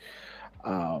cartridge?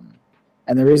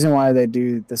 And the reason why they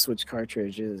do the Switch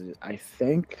cartridge is, I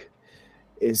think,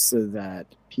 is so that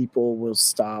people will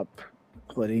stop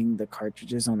putting the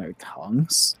cartridges on their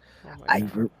tongues. Oh my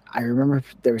God. I remember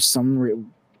there was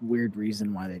some weird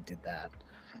reason why they did that.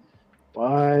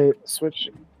 Why Switch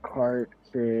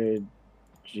cartridges?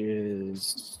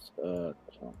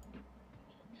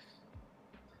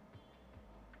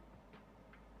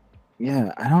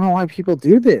 Yeah, I don't know why people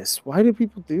do this. Why do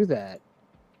people do that?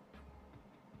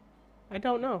 I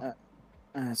don't know.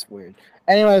 That's weird.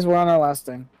 Anyways, we're on our last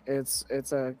thing. It's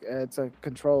a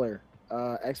controller,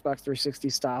 Xbox 360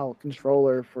 style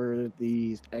controller for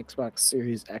the Xbox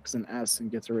Series X and S,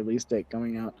 and gets a release date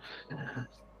coming out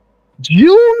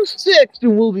June 6th,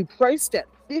 and will be priced at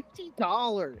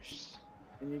 $50.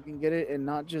 And you can get it in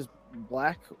not just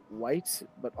black, white,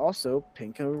 but also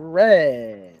pink and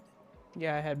red.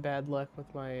 Yeah, I had bad luck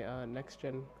with my next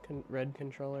gen red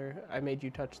controller. I made you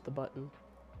touch the button.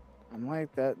 I'm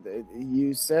like that.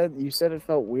 You said it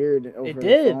felt weird over the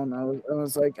did. phone. I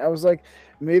was like,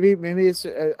 maybe it's.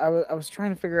 I was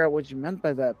trying to figure out what you meant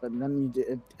by that, but then you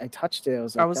did. I touched it.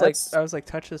 I was like,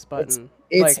 touch this button.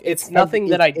 It's nothing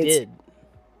heavy. that I did.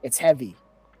 It's heavy.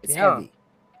 It's Yeah. heavy.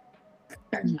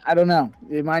 I don't know.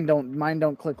 Mine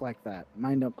don't click like that.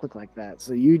 Mine don't click like that.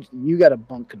 So you got a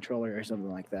bunk controller or something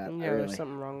like that. Yeah, there's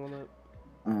something wrong with it.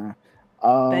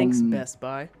 Thanks, Best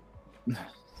Buy.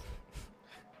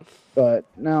 But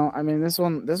no, I mean this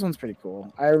one's pretty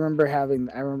cool. I remember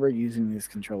using these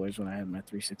controllers when I had my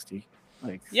 360.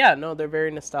 Like, yeah, no, they're very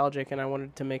nostalgic, and I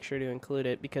wanted to make sure to include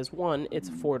it because one, it's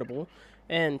affordable,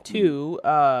 and two,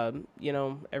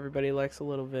 everybody likes a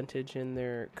little vintage in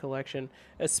their collection,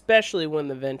 especially when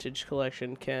the vintage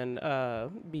collection can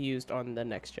be used on the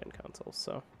next gen consoles.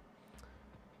 So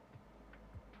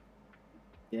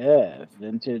yeah,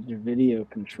 vintage video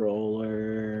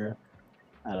controller.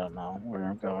 I don't know where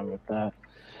I'm going with that.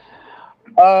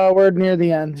 We're near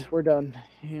the end. We're done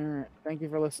here. Thank you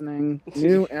for listening.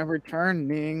 New and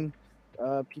returning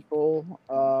people.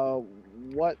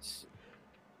 What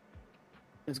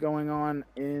is going on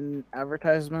in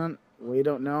advertisement? We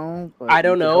don't know. But I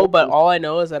don't know, but all I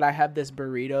know is that I have this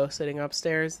burrito sitting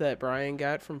upstairs that Brian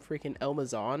got from freaking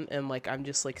Amazon, and like I'm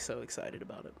just like so excited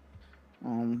about it.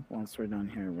 Once we're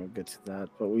done here, we'll get to that.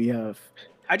 But we have.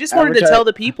 I just wanted to tell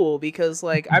the people because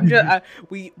like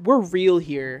we're real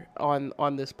here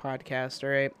on this podcast,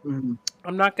 all right? Mm-hmm.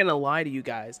 I'm not gonna lie to you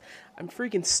guys. I'm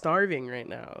freaking starving right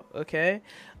now. Okay,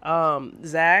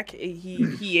 Zach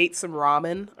he ate some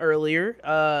ramen earlier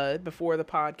before the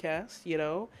podcast. You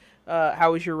know,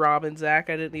 how was your ramen, Zach?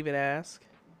 I didn't even ask.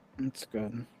 It's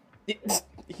good.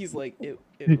 He's like it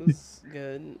was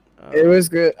good. It was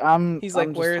good. He's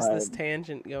like, where is this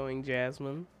tangent going,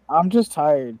 Jasmine? I'm just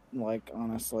tired. Like,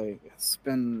 honestly, it's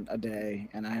been a day,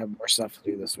 and I have more stuff to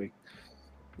do this week.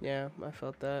 Yeah, I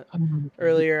felt that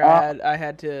earlier. I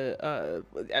had to.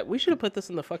 We should have put this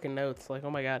in the fucking notes. Like, oh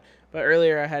my god! But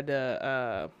earlier I had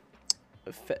to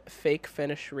fake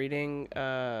finish reading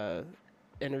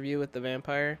Interview with the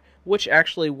Vampire, which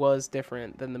actually was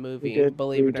different than the movie.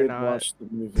 Believe it or not. Watch the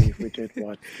movie. We did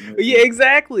watch the movie. Yeah,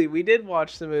 exactly. We did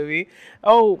watch the movie.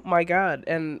 Oh my god!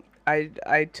 And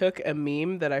I took a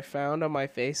meme that I found on my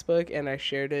Facebook and I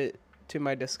shared it to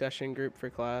my discussion group for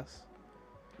class.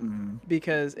 Mm-hmm.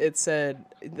 Because it said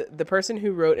the person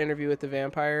who wrote Interview with the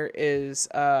Vampire is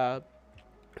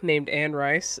named Anne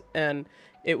Rice, and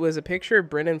it was a picture of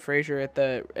Brendan Fraser at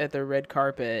the red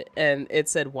carpet, and it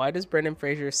said, "Why does Brendan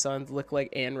Fraser's sons look like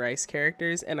Anne Rice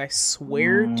characters?" And I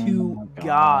swear to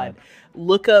God,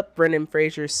 look up Brendan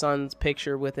Fraser's son's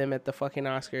picture with him at the fucking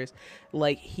Oscars.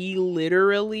 Like, he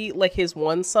literally, like, his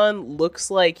one son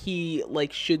looks like he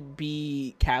like should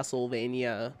be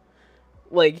Castlevania.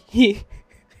 Like, he.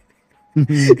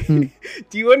 Do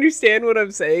you understand what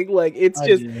I'm saying? Like, it's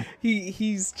just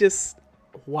he's just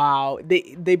wow.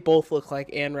 They both look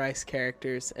like Anne Rice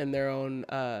characters in their own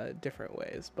different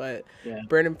ways. But yeah.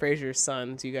 Brendan Fraser's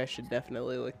sons, you guys should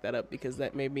definitely look that up because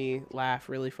that made me laugh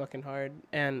really fucking hard,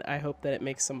 and I hope that it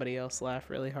makes somebody else laugh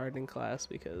really hard in class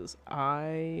because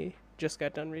I just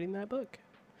got done reading that book.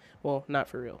 Well, not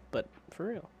for real, but for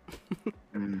real.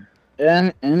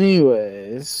 And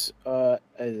anyways, shout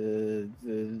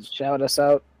us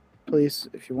out, please,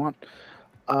 if you want.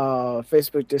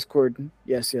 Facebook, Discord,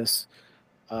 yes.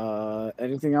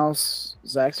 Anything else?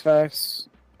 Zach's Facts?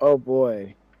 Oh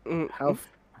boy.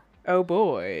 Oh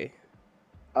boy.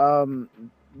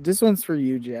 This one's for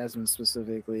you, Jasmine,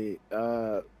 specifically.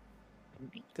 I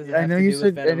know you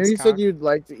said you'd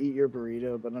like to eat your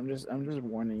burrito, but I'm just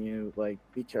warning you, like,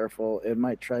 be careful. It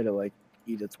might try to like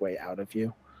eat its way out of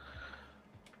you.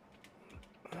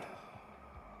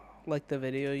 Like the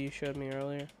video you showed me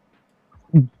earlier.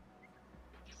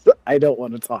 I don't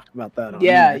want to talk about that.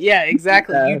 Yeah,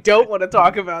 exactly. You don't want to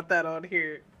talk about that on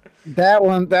here. That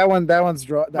one's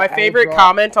My favorite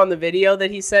comment on the video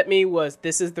that he sent me was,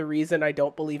 "This is the reason I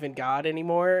don't believe in God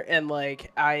anymore," and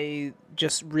like I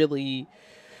just really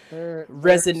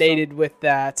resonated with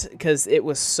that because it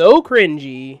was so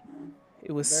cringy.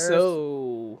 It was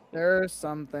so. There are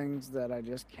some things that I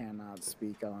just cannot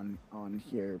speak on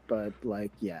here, but like,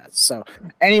 yeah. So,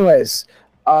 anyways,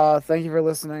 thank you for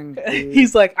listening.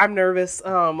 He's like, I'm nervous.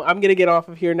 I'm gonna get off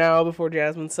of here now before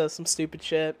Jasmine says some stupid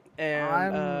shit.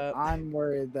 And I'm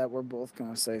worried that we're both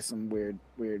gonna say some weird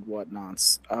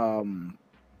whatnots. I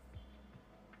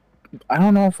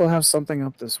don't know if we'll have something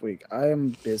up this week. I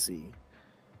am busy.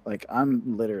 Like,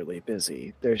 I'm literally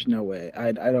busy. There's no way.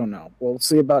 I don't know. We'll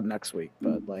see about next week,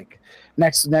 but like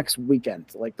next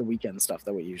weekend, like the weekend stuff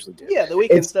that we usually do. Yeah, the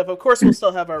weekend stuff. Of course, we'll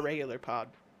still have our regular pod.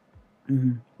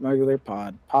 Regular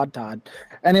pod Todd.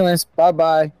 Anyways,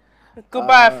 bye.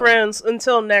 Goodbye, friends.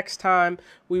 Until next time,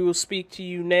 we will speak to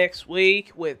you next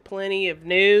week with plenty of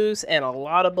news and a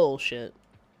lot of bullshit.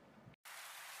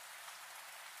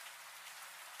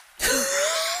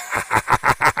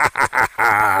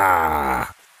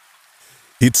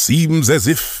 It seems as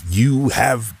if you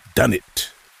have done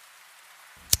it.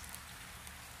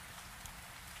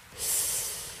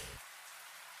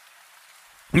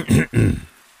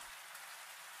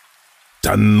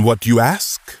 Done what you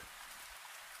ask?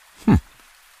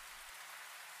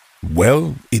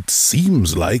 Well, it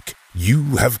seems like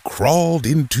you have crawled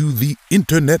into the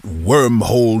internet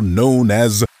wormhole known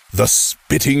as the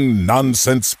Spitting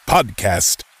Nonsense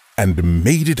Podcast and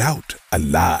made it out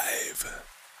alive.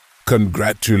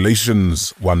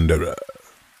 Congratulations, Wanderer.